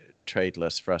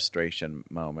tradeless frustration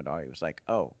moment." Or he was like,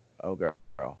 "Oh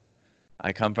girl.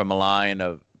 I come from a line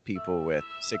of people with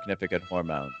significant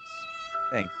hormones.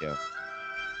 Thank you."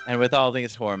 And with all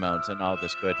these hormones and all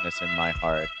this goodness in my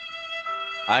heart,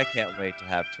 I can't wait to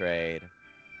have trade.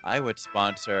 I would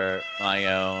sponsor my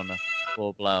own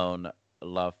full-blown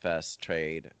Love Fest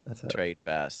That's it. trade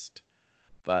fest,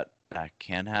 but that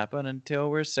can't happen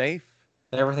until we're safe.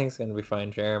 Everything's gonna be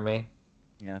fine, Jeremy.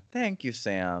 Yeah, thank you,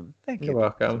 Sam. Thank You're you for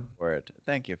your welcome. support.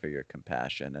 Thank you for your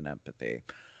compassion and empathy.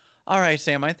 All right,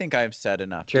 Sam, I think I've said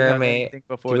enough. Do you have Jeremy, anything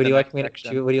before the next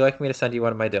section? would you like me to send you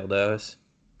one of my dildos?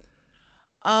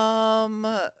 Um,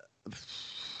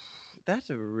 that's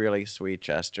a really sweet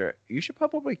gesture. You should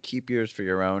probably keep yours for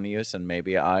your own use, and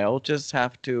maybe I'll just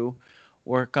have to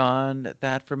work on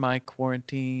that for my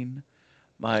quarantine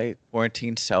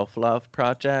self-love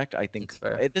project. I think That's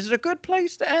fair. this is a good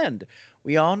place to end.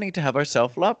 We all need to have our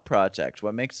self-love project.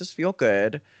 What makes us feel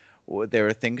good? There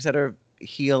are things that are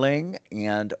healing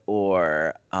and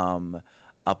or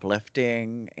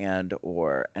uplifting and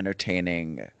or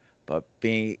entertaining, but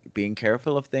being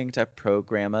careful of things that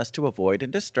program us to avoid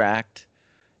and distract.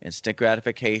 Instant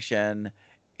gratification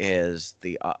is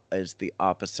the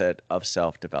opposite of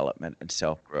self-development and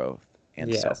self-growth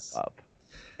and Yes. self-love.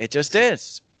 It just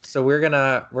is. So we're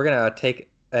gonna take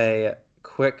a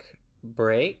quick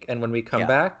break, and when we come Yeah.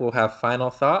 back, we'll have final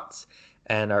thoughts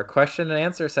and our question and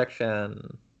answer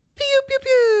section. Pew pew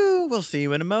pew. we'll see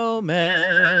you in a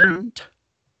moment.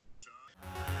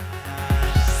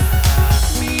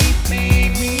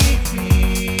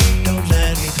 Don't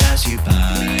let me pass you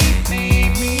by.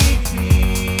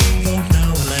 Won't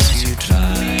know unless you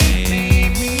try.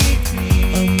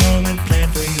 A moment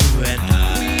planned for you and I.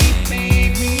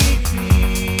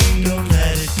 Don't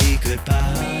let it be goodbye.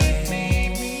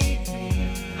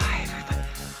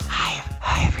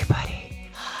 Hi, everybody.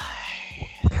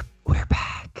 We're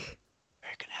back.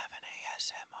 We're gonna have an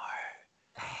ASMR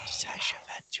session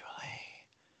eventually.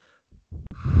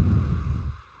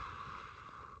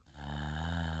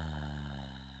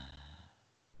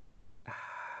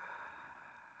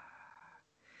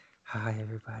 Hi,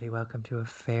 everybody. Welcome to a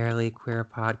fairly queer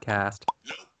podcast.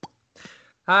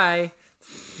 Hi.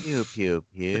 Pew pew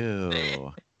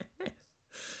pew. Um,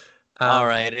 All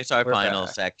right, it's our we're final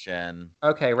back. section.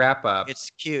 Okay, wrap up. It's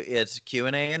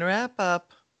Q&A and wrap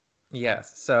up.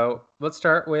 Yes. So let's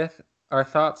start with our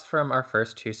thoughts from our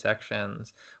first two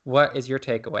sections. What is your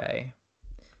takeaway?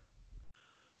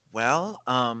 Well,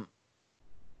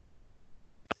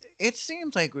 it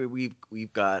seems like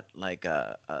we've got like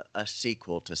a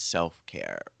sequel to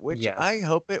self-care, which I Yes.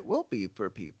 hope it will be for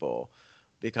people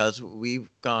because we've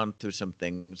gone through some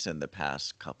things in the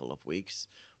past couple of weeks.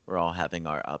 We're all having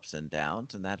our ups and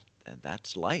downs, and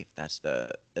that's life. That's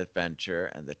the adventure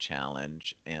and the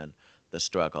challenge and the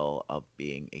struggle of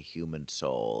being a human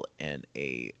soul in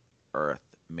a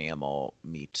earth mammal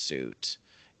meat suit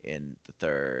in the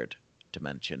third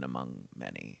dimension among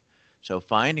many. So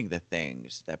finding the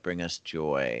things that bring us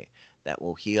joy, that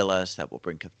will heal us, that will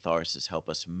bring catharsis, help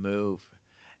us move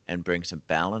and bring some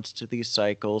balance to these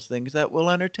cycles, things that will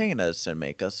entertain us and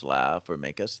make us laugh or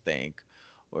make us think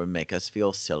or make us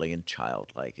feel silly and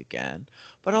childlike again,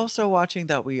 but also watching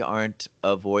that we aren't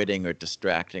avoiding or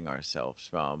distracting ourselves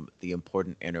from the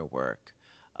important inner work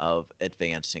of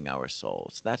advancing our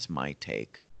souls. That's my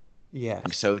take.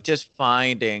 Yes. So just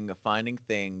finding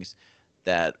things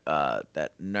that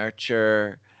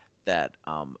nurture, that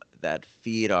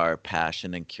feed our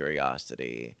passion and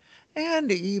curiosity,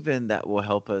 and even that will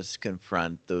help us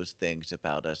confront those things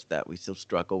about us that we still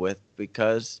struggle with.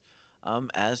 Because,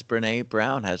 as Brene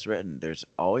Brown has written, there's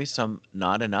always some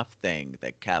not enough thing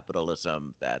that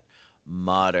capitalism, that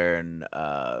modern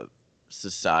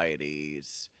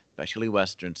societies, especially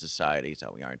Western societies,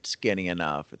 that we aren't skinny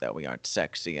enough, or that we aren't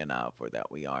sexy enough, or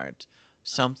that we aren't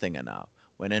something enough.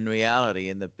 When in reality,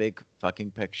 in the big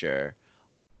fucking picture,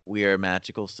 we are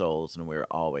magical souls and we're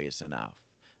always enough.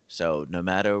 So no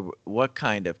matter what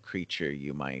kind of creature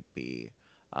you might be,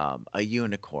 a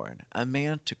unicorn, a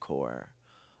manticore,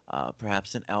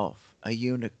 perhaps an elf,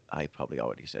 I probably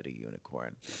already said a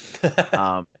unicorn,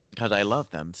 because I love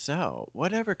them. So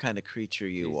whatever kind of creature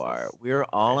you are, Jesus we're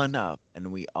all Christ. enough,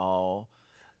 and we all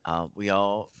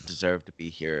deserve to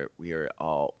be here. We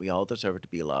all deserve to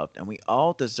be loved, and we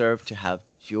all deserve to have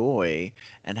joy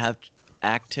and have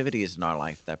activities in our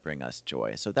life that bring us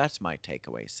joy. So that's my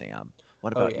takeaway, Sam.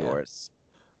 What Oh about yeah. yours?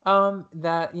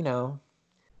 That,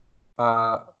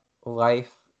 uh,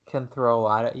 life can throw a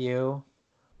lot at you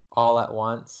all at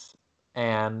once,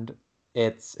 and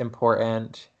it's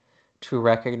important to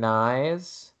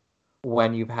recognize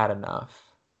when you've had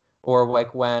enough, or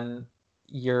like when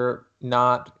you're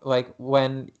not, like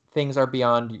when things are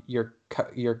beyond your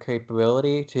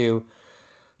capability to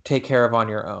take care of on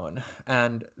your own.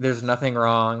 And there's nothing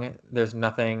wrong. There's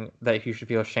nothing that you should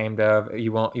feel ashamed of.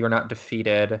 You're not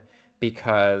defeated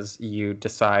because you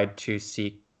decide to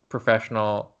seek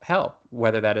professional help,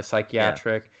 whether that is Yeah,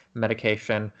 psychiatric,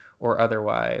 medication, or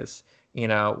otherwise.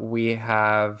 We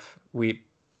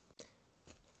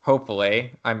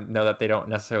hopefully, I know that they don't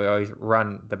necessarily always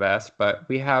run the best, but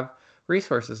we have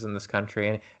resources in this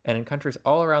country and in countries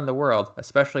all around the world,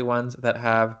 especially ones that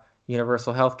have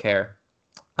universal health care,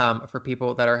 for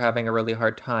people that are having a really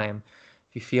hard time.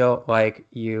 If you feel like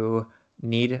you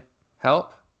need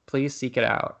help, please seek it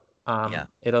out. yeah,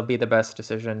 It'll be the best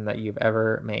decision that you've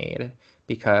ever made,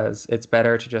 because it's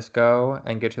better to just go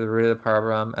and get to the root of the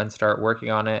problem and start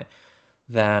working on it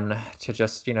than to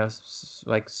just,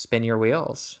 like spin your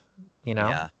wheels, you know?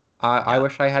 yeah, I yeah,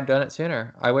 wish I had done it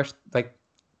sooner. I wish, like,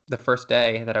 the first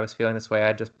day that I was feeling this way,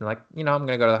 I'd just been like, I'm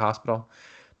gonna go to the hospital,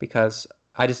 because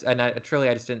I just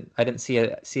didn't see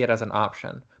it as an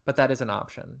option. But that is an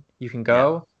option. You can yeah,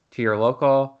 go to your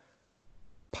local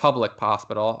public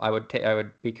hospital. I would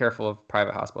be careful of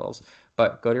private hospitals,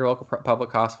 but go to your local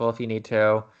public hospital if you need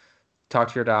to. Talk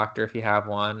to your doctor if you have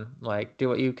one. Like, do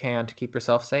what you can to keep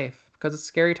yourself safe, because it's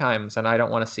scary times, and I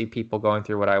don't want to see people going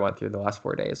through what I went through the last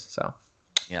 4 days. So,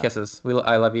 Yeah. Kisses.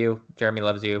 I love you. Jeremy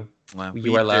loves you. Well,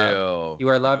 You we are loved. do. You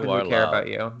are loved, You and we are care about loved.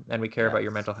 you, and we care about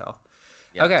your Yes. mental health.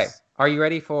 Okay, Yes. are you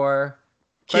ready for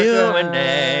questions?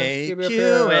 Q&A, Pew, pew, pew.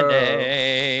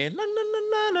 Q&A, la la la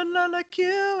la la la la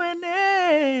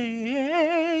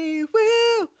Q&A.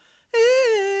 Woo!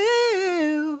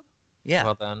 Ew. Yeah,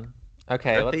 Well done.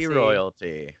 Okay, let's earthy see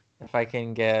royalty. if I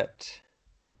can get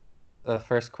the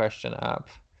first question up.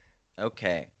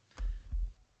 Okay.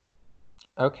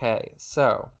 Okay,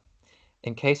 so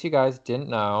in case you guys didn't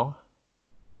know,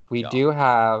 we Yeah. do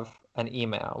have an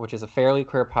email, which is a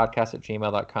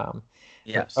fairlyqueerpodcast@gmail.com.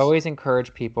 We Yes. always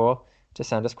encourage people to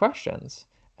send us questions.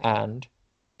 And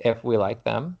if we like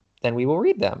them, then we will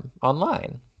read them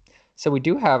online. So we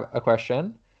do have a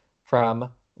question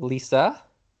from Lisa.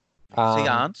 Lucy Um,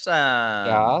 Johnson.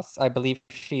 yes, I believe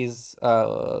she's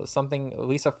something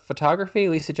Lisa Photography,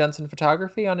 Lisa Jensen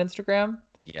Photography on Instagram.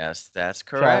 Yes, that's Shout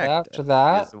correct. out to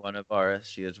that. She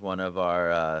is one of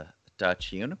our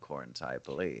Dutch unicorns, I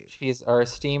believe. She's our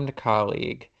esteemed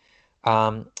colleague.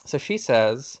 So she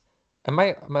says, am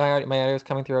my audio is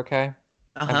coming through okay?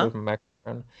 I Uh-huh. moved my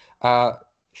microphone. Uh,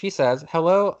 she says,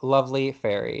 hello, lovely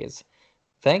fairies.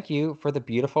 Thank you for the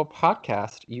beautiful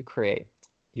podcast you create.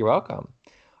 You're welcome.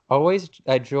 Always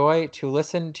a joy to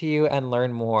listen to you and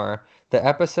learn more. The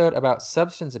episode about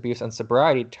substance abuse and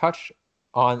sobriety touched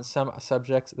on some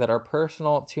subjects that are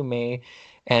personal to me,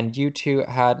 and you two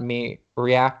had me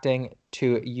reacting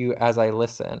to you as I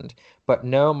listened. But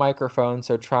no microphone,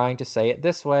 so trying to say it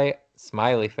this way,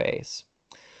 smiley face.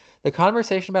 The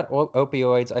conversation about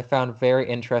opioids I found very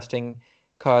interesting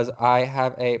because I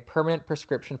have a permanent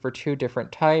prescription for two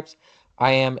different types.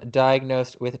 I am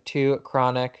diagnosed with two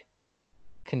chronic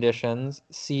conditions,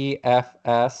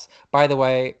 CFS. By the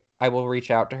way, I will reach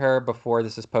out to her before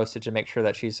this is posted to make sure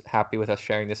that she's happy with us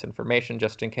sharing this information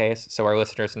just in case, so our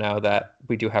listeners know that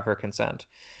we do have her consent.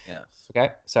 Yes.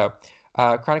 Okay, so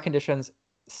chronic conditions,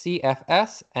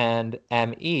 CFS and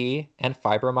ME, and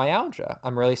fibromyalgia.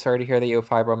 I'm really sorry to hear that you have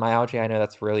fibromyalgia. I know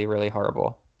that's really, really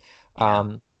horrible. Yeah,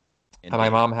 And my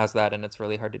indeed. mom has that, and it's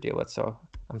really hard to deal with. So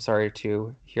I'm sorry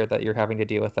to hear that you're having to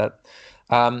deal with that.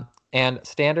 And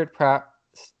standard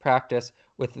practice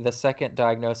with the second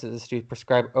diagnosis is to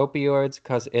prescribe opioids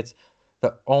because it's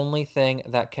the only thing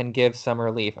that can give some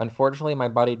relief. Unfortunately, my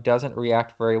body doesn't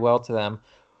react very well to them.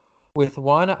 With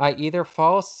one, I either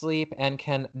fall asleep and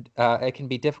it can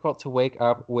be difficult to wake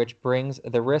up, which brings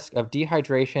the risk of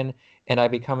dehydration, and I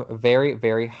become very,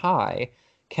 very high.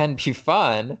 Can be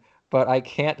fun, but I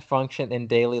can't function in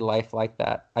daily life like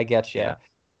that. I get you. Yeah.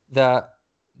 The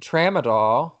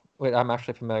tramadol, wait, I'm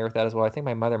actually familiar with that as well. I think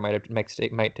my mother might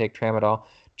take tramadol.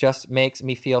 Just makes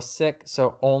me feel sick,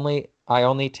 so I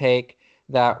only take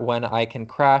that when I can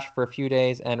crash for a few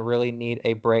days and really need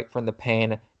a break from the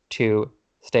pain to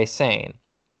stay sane.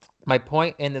 My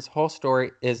point in this whole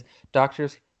story is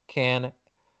doctors can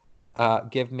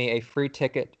give me a free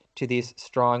ticket to these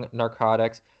strong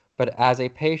narcotics, but as a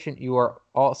patient, you are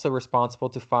also responsible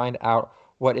to find out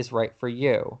what is right for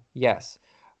you. Yes.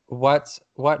 What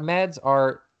meds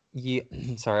are you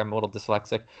sorry, I'm a little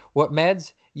dyslexic. What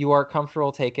meds you are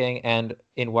comfortable taking and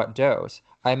in what dose?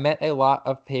 I met a lot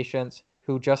of patients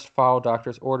who just follow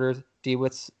doctor's orders, deal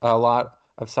with a lot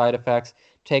of side effects,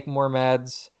 take more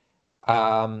meds.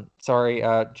 Sorry,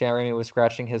 Jeremy was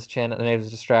scratching his chin and it was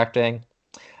distracting.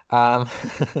 Um,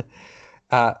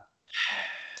 uh,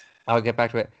 I'll get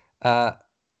back to it. Uh,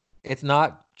 it's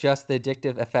not just the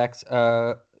addictive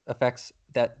effects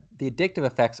that the addictive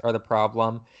effects are the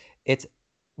problem. It's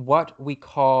what we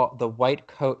call the white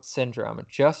coat syndrome.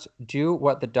 Just do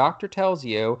what the doctor tells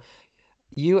you.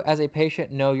 You, as a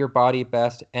patient, know your body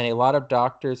best, and a lot of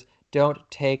doctors don't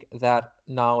take that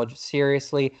knowledge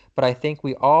seriously. But I think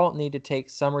we all need to take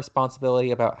some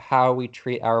responsibility about how we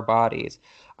treat our bodies.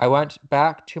 I went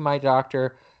back to my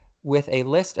doctor with a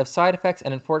list of side effects,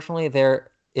 and unfortunately,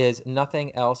 there is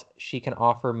nothing else she can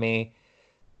offer me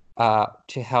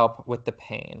to help with the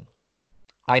pain.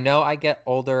 I know as I get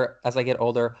older,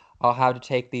 I'll have to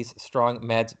take these strong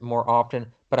meds more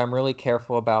often, but I'm really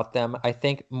careful about them. I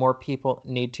think more people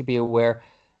need to be aware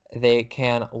they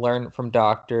can learn from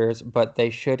doctors, but they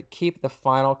should keep the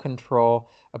final control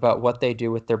about what they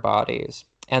do with their bodies.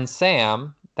 And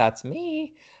Sam, that's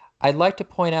me. I'd like to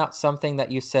point out something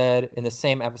that you said in the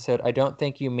same episode. I don't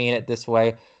think you mean it this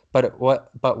way, but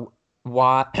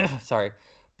why sorry,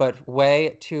 but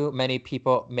way too many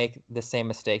people make the same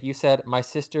mistake. You said my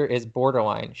sister is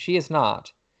borderline. She is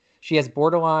not. She has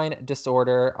borderline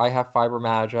disorder. I have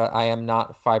fibromyalgia. I am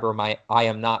not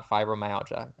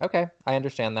fibromyalgia. Okay, I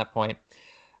understand that point.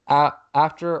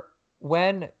 After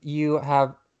when you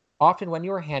have often when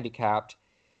you are handicapped,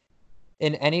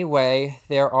 in any way.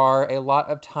 There are a lot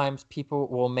of times people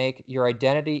will make your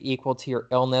identity equal to your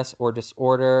illness or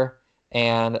disorder,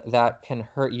 and that can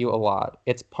hurt you a lot.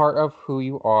 It's part of who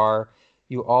you are.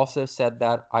 You also said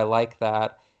that. I like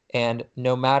that. And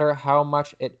no matter how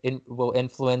much will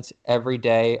influence every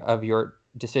day of your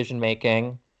decision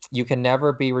making, you can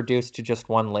never be reduced to just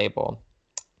one label.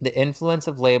 The influence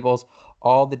of labels,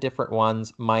 all the different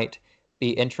ones, might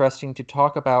be interesting to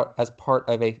talk about as part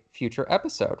of a future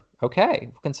episode. Okay,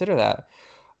 consider that.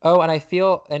 Oh, and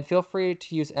feel free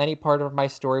to use any part of my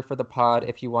story for the pod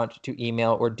if you want to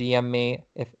email or DM me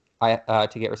if I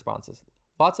to get responses.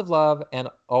 Lots of love and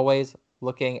always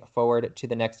looking forward to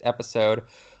the next episode.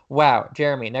 Wow,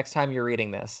 Jeremy, next time you're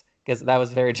reading this, because that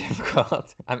was very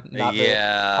difficult. I'm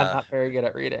Yeah, not very good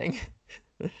at reading.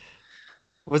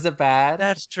 Was it bad?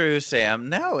 that's true, Sam.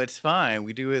 No, it's fine.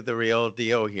 We do the real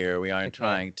deal here. We aren't Okay.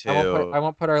 trying to. I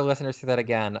won't put our listeners through that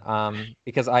again,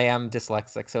 because I am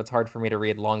dyslexic, so it's hard for me to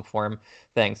read long form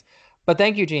things. But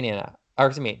thank you, Gina. Or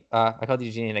excuse me, I called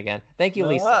you Gina again. Thank you,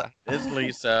 Lisa. It's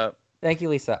Lisa. Thank you,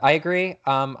 Lisa. I agree.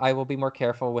 I will be more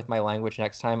careful with my language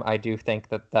next time. I do think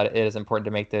that it is important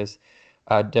to make those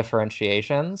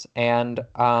differentiations. And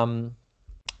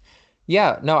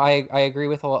yeah, no, I agree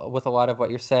with with a lot of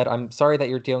what you said. I'm sorry that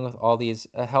you're dealing with all these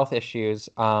health issues.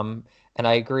 And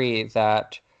I agree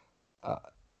that uh,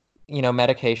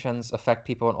 medications affect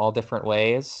people in all different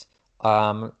ways.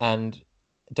 And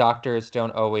doctors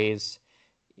don't always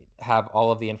have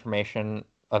all of the information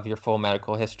of your full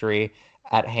medical history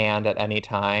at hand at any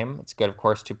time. It's good, of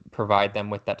course, to provide them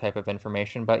with that type of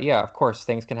information. But yeah, of course,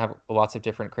 things can have lots of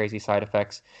different crazy side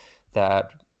effects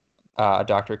that a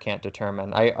doctor can't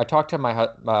determine. I talked to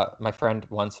my friend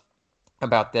once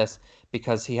about this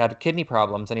because he had kidney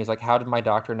problems and he's like, how did my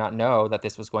doctor not know that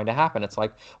this was going to happen? It's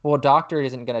like, well, a doctor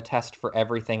isn't going to test for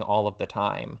everything all of the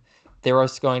time. There are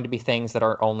going to be things that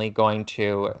are only going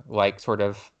to like sort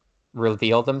of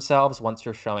reveal themselves once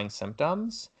you're showing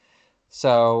symptoms.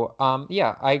 So,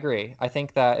 yeah, I agree. I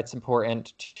think that it's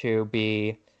important to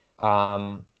be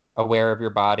aware of your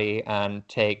body and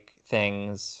take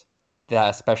things that,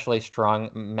 especially strong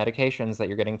medications that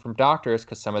you're getting from doctors,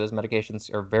 because some of those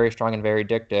medications are very strong and very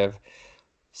addictive,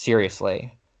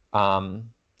 seriously.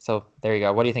 So there you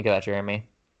go. What do you think of that, Jeremy?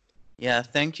 Yeah,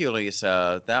 thank you,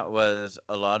 Lisa. That was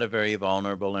a lot of very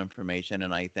vulnerable information,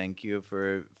 and I thank you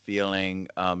for feeling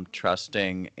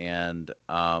trusting and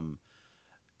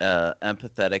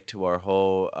empathetic to our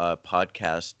whole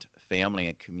podcast family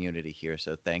and community here.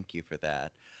 So thank you for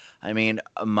that. I mean,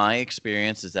 my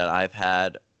experience is that I've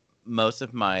had most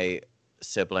of my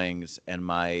siblings and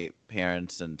my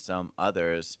parents and some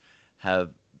others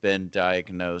have been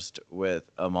diagnosed with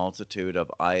a multitude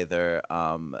of either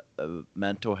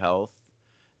mental health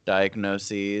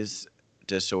diagnoses,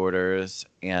 disorders,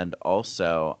 and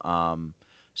also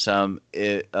some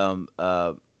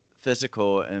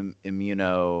physical and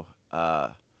immuno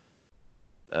uh,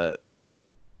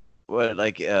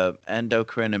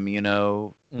 endocrine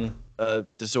immuno Mm.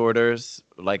 disorders.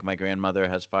 Like my grandmother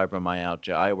has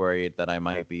fibromyalgia. I worried that I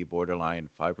might be borderline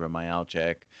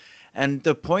fibromyalgic. And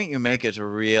the point you make is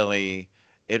really,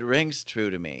 it rings true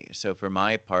to me. So for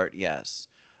my part, yes.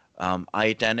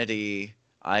 Identity,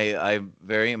 I'm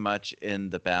very much in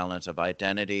the balance of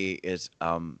identity is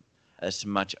as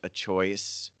much a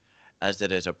choice as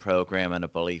it is a program and a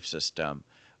belief system.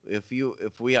 If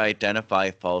we identify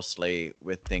falsely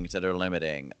with things that are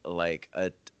limiting, like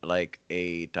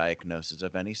a diagnosis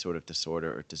of any sort of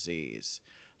disorder or disease,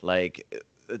 like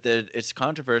it's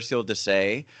controversial to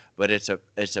say, but it's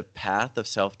a path of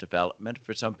self development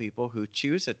for some people who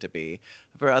choose it to be.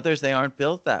 For others, they aren't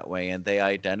built that way, and they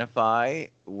identify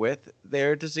with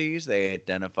their disease, they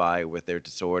identify with their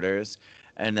disorders,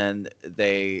 and then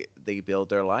they build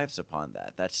their lives upon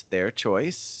that. That's their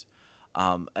choice.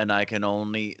 And I can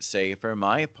only say for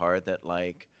my part that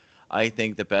like I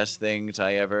think the best things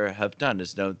I ever have done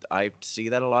is know I see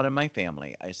that a lot in my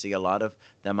family. I see a lot of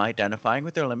them identifying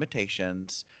with their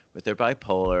limitations, with their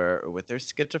bipolar, or with their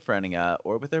schizophrenia,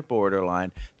 or with their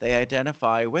borderline. They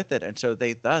identify with it, and so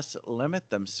they thus limit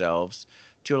themselves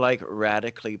to like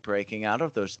radically breaking out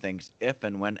of those things if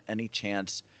and when any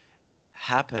chance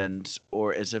happens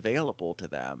or is available to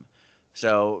them.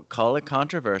 So call it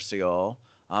controversial.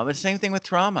 And same thing with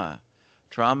trauma.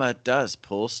 Trauma does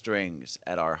pull strings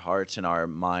at our hearts and our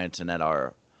minds and at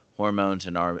our hormones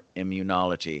and our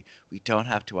immunology. We don't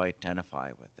have to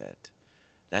identify with it.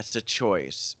 That's a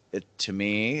choice. To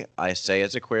me, I say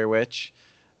as a queer witch,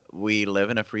 we live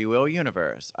in a free will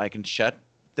universe. I can shut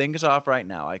things off right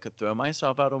now. I could throw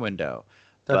myself out a window,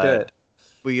 Don't do but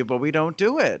it. we don't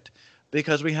do it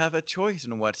because we have a choice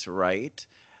in what's right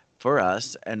for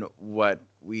us, and what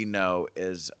we know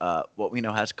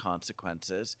has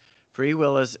consequences. Free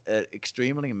will is an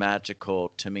extremely magical,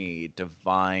 to me,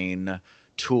 divine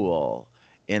tool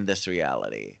in this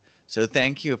reality. So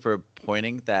thank you for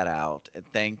pointing that out, and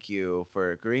thank you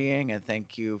for agreeing, and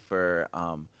thank you for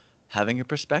having your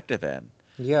perspective in.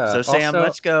 Yeah. So Sam, Also,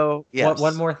 let's go.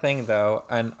 one Yes. more thing though,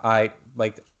 and I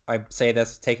say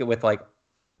this, take it with like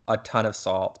a ton of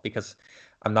salt because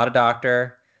I'm not a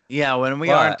doctor, Yeah, when we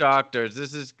aren't but doctors,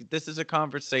 this is a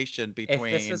conversation if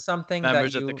this is between something that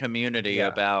members of the you, community yeah,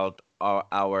 about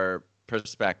our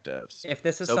perspectives. if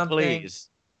this is So something, please,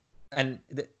 and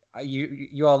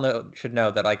you all should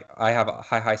know that like I have a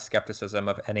high skepticism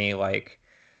of any like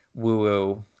woo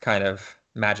woo kind of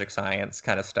magic science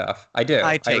kind of stuff. I do.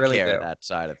 I I take really care of do. that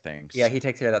side of Yeah, things. he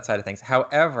takes care of that side of things.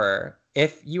 However,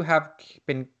 if you have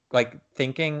been like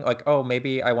thinking like, oh,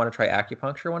 maybe I want to try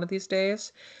acupuncture one of these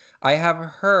days, I have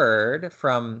heard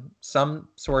from some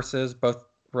sources, both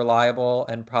reliable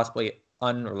and possibly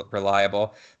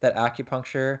unreliable, that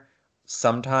acupuncture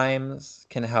sometimes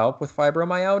can help with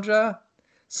fibromyalgia.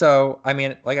 So, I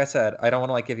mean, like I said, I don't want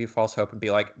to like give you false hope and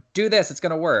be like, do this, it's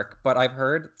gonna work. But I've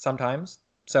heard sometimes.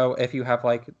 So if you have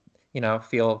like,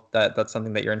 feel that that's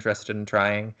something that you're interested in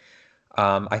trying,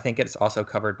 I think it's also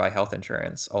covered by health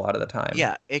insurance a lot of the time.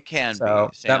 Yeah, it can be, So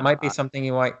that Sam. might be something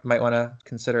you might want to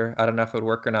consider. I don't know if it would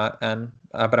work or not, and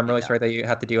but I'm really Yeah, sorry that you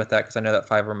have to deal with that because I know that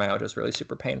fibromyalgia is really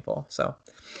super painful. So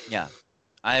yeah.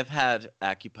 I've had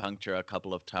acupuncture a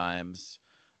couple of times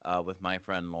with my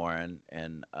friend Lauren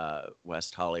in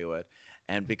West Hollywood,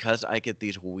 and because I get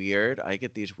these weird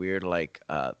like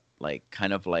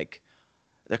kind of like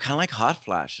they're kind of like hot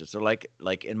flashes. They're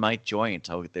like in my joints.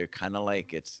 They're kind of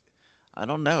like I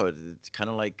don't know. It's kind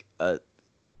of like uh,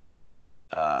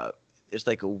 it's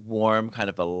like a warm kind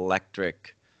of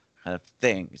electric kind of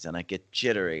things, and I get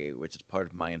jittery, which is part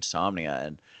of my insomnia.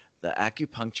 And the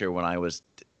acupuncture when I was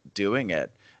doing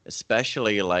it,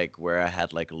 especially like where I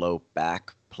had like low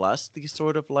back plus these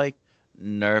sort of like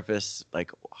nervous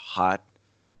like hot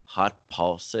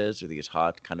pulses or these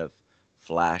hot kind of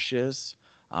flashes,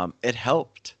 it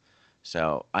helped.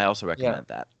 So I also yeah, recommend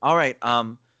that. All right.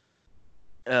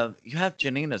 You have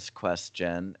Janina's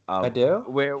question. I do.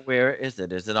 Where is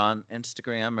it? Is it on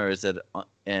Instagram or is it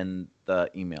in the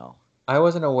email? I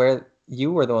wasn't aware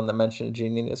you were the one that mentioned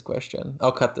Janina's question.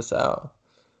 I'll cut this out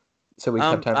so we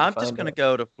have time to I'm just find gonna it.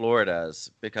 go to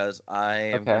Florida's because I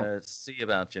am Okay. gonna see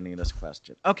about Janina's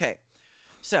question. Okay,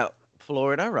 so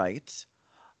Florida writes,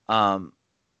 um,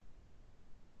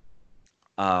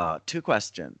 two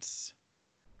questions.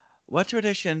 What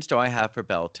traditions do I have for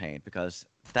Beltane? Because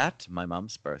that's my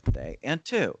mom's birthday. And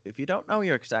two, if you don't know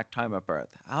your exact time of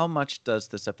birth, how much does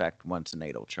this affect one's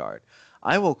natal chart?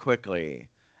 I will quickly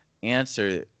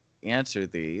answer answer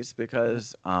these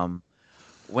because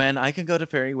when I can go to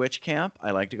Fairy Witch Camp,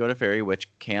 I like to go to Fairy Witch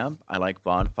Camp. I like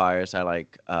bonfires. I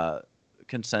like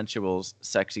consensual,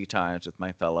 sexy times with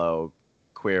my fellow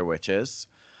queer witches.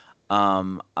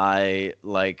 I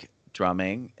like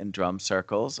drumming in drum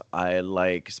circles. I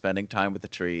like spending time with the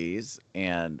trees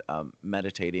and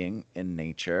meditating in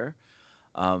nature.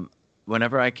 Um,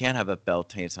 Whenever I can have a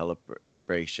Beltane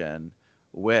celebration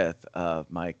with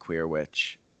my queer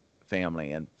witch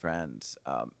family and friends,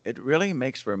 it really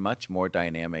makes for a much more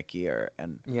dynamic year.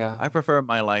 And Yeah. I prefer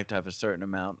my life to have a certain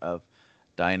amount of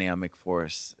dynamic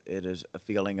force. It is a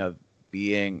feeling of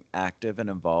being active and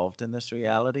involved in this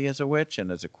reality as a witch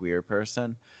and as a queer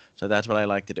person. So that's what I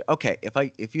like to do. Okay,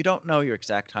 if you don't know your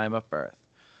exact time of birth,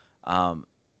 um,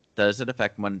 does it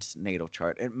affect one's natal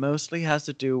chart? It mostly has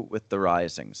to do with the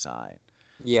rising sign.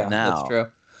 Yeah, that's Now,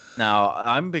 true. now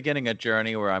I'm beginning a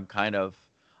journey where I'm kind of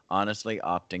honestly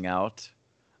opting out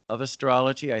of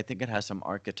astrology. I think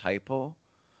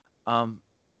um,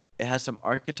 it has some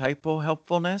archetypal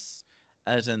helpfulness,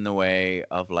 as in the way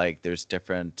of like there's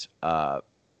different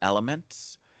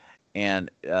elements and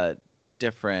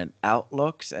different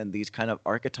outlooks, and these kind of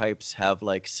archetypes have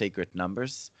like sacred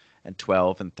numbers, and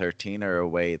 12 and 13 are a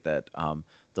way that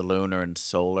the lunar and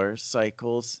solar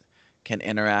cycles can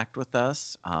interact with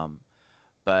us.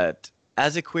 But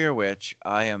as a queer witch,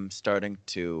 I am starting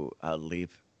to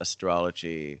leave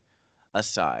astrology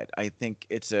aside. I think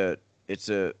it's a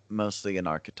mostly an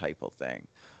archetypal thing.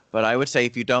 But I would say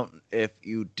if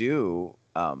you do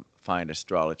find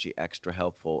astrology extra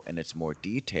helpful in its more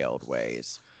detailed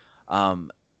ways,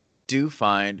 um, do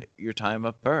find your time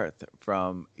of birth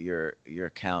from your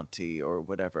county or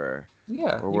whatever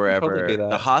Yeah, or you can totally do wherever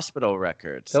the that. hospital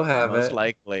records. They'll have Most it.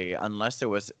 likely, unless there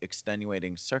was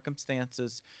extenuating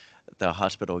circumstances, the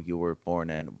hospital you were born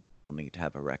in will need to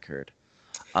have a record.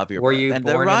 of your Were birth. you And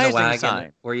the born in the rising wagon?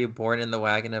 sign. Were you born in the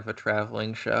wagon of a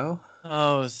traveling show?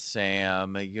 Oh,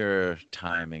 Sam, your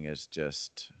timing is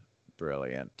just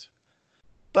brilliant.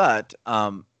 But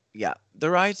yeah, the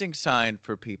rising sign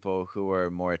for people who are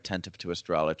more attentive to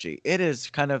astrology, it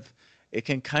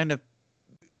can kind of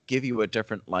give you a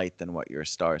different light than what your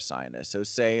star sign is. So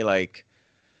say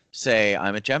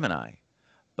I'm a Gemini,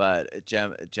 but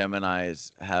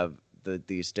Geminis have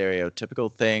these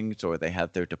stereotypical things, or they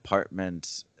have their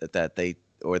departments that they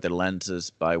or the lenses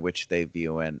by which they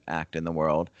view and act in the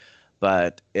world.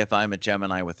 But if I'm a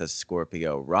Gemini with a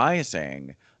Scorpio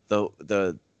rising, the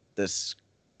the the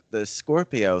the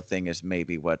Scorpio thing is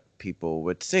maybe what people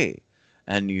would see.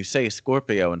 And you say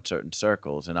Scorpio in certain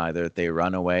circles, and either they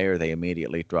run away or they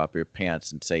immediately drop your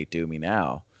pants and say, "Do me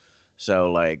now."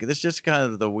 So like this is just kind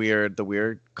of the weird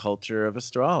culture of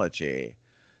astrology.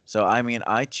 So I mean,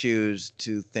 I choose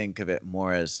to think of it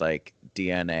more as like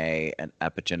DNA and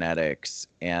epigenetics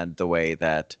and the way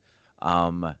that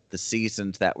the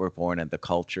seasons that we're born and the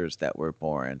cultures that we're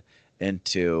born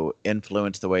into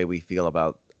influence the way we feel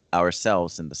about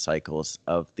ourselves in the cycles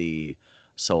of the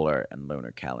solar and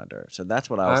lunar calendar. So that's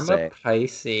what I'll I'm a say.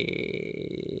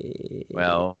 Pisces.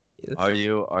 Well, are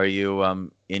you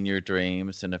in your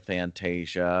dreams in a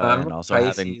Fantasia I'm and a also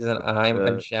having Pisces and I'm a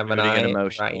brooding and Gemini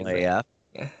emotional rising. AF?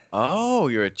 Oh,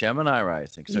 you're a Gemini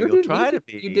rising, so You you'll did you try to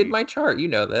did you did be. my chart, you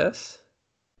know this.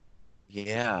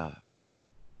 Yeah,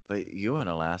 but you and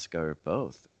Alaska are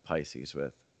both Pisces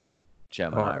with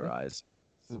Gemini Or rise.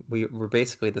 we're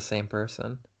basically the same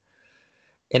person.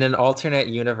 In an alternate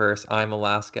universe, I'm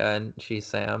Alaska and she's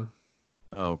Sam.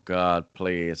 Oh God,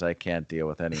 please! I can't deal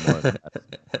with any more of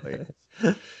that.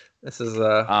 Please. This is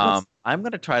what's I'm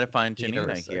gonna try to find Janina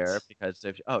universe here 6? because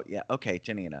if oh yeah, okay,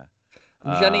 Janina.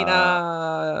 Uh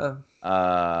Janina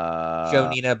uh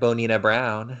Jonina Bonina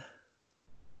Brown.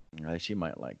 she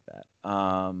might like that.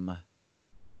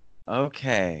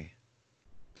 Okay.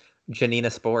 Janina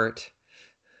Sport.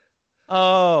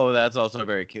 Oh, that's also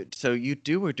very cute. So you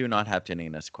do or do not have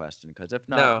Janina's question? Because if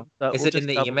not, No. Is we'll it in just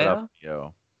the double it up email? for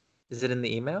you. Is it in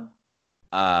the email?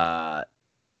 Uh,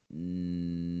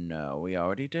 no, we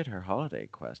already did her holiday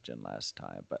question last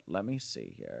time, but let me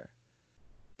see here.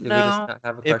 Did we just No, not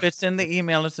have a if question? it's in the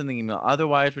email, it's in the email.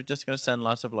 Otherwise, we're just gonna send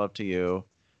lots of love to you,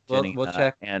 We'll Janina,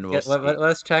 check. and we'll Get, see.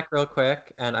 let's check real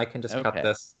quick, and I can just cut Okay.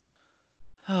 this.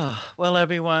 Well,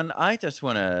 everyone, I just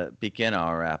want to begin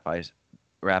our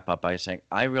wrap up by saying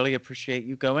I really appreciate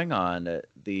you going on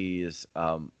these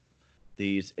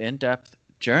in-depth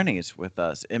journeys with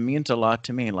us. It means a lot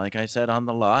to me. Like I said on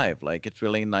the live, like it's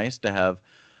really nice to have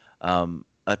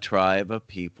a tribe of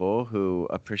people who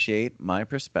appreciate my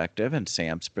perspective and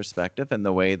Sam's perspective and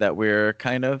the way that we're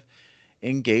kind of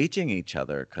engaging each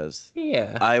other. Because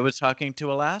Yeah, I was talking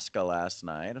to Alaska last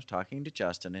night. I was talking to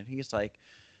Justin, and he's like,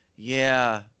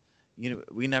 yeah,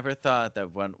 we never thought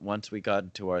that once we got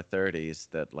into our 30s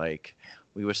that like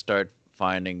we would start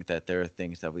finding that there are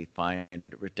things that we find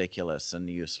ridiculous and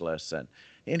useless, and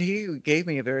he gave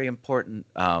me a very important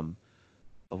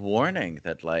warning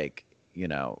that like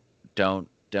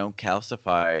don't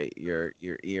calcify your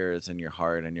ears and your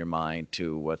heart and your mind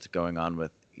to what's going on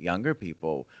with younger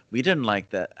people. We didn't like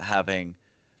that having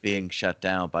being shut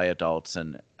down by adults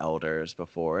and elders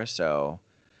before, so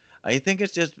I think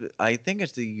it's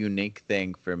the unique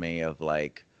thing for me of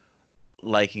like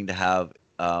liking to have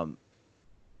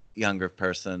younger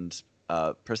persons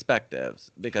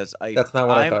perspectives because that's not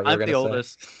what I thought you were I'm the gonna say.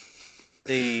 oldest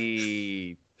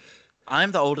the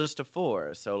I'm the oldest of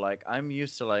four, so like I'm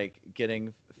used to like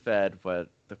getting fed what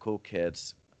the cool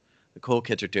kids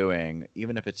are doing,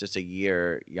 even if it's just a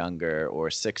year younger or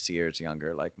 6 years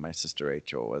younger. Like my sister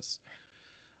Rachel was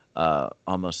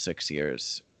almost 6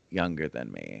 years younger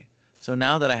than me. So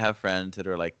now that I have friends that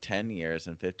are like 10 years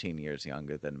and 15 years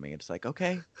younger than me, it's like,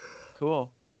 okay,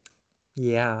 cool.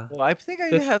 Yeah. Well, I think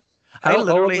Fif- I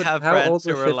literally have how old friends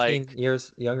would who are 15 like,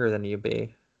 years younger than you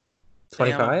be? Sam,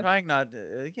 I'm 25? trying not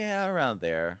yeah, around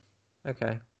there.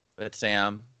 Okay. But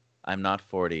Sam, I'm not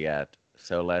 40 yet.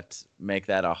 So let's make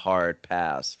that a hard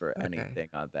pass for Okay. anything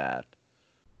on that.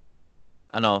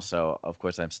 And also, of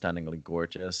course, I'm stunningly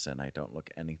gorgeous and I don't look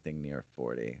anything near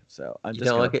 40. So You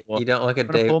don't look I'm at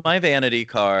gonna Dave pull my vanity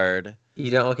card.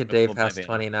 you don't look at I'm gonna Dave pull my past vanity.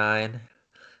 29.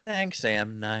 Thanks,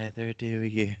 Sam. Neither do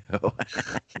you.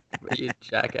 You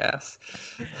jackass.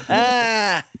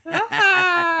 Ah!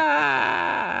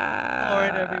 All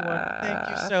right, everyone. Thank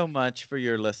you Ah. so much for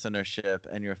your listenership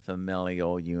and your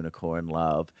familial unicorn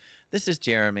love. This is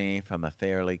Jeremy from a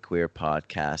Fairly Queer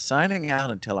podcast, signing out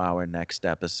until our next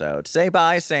episode. Say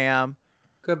bye, Sam.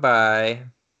 Goodbye.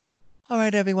 All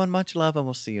right, everyone. Much love, and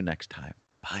we'll see you next time.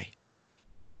 Bye.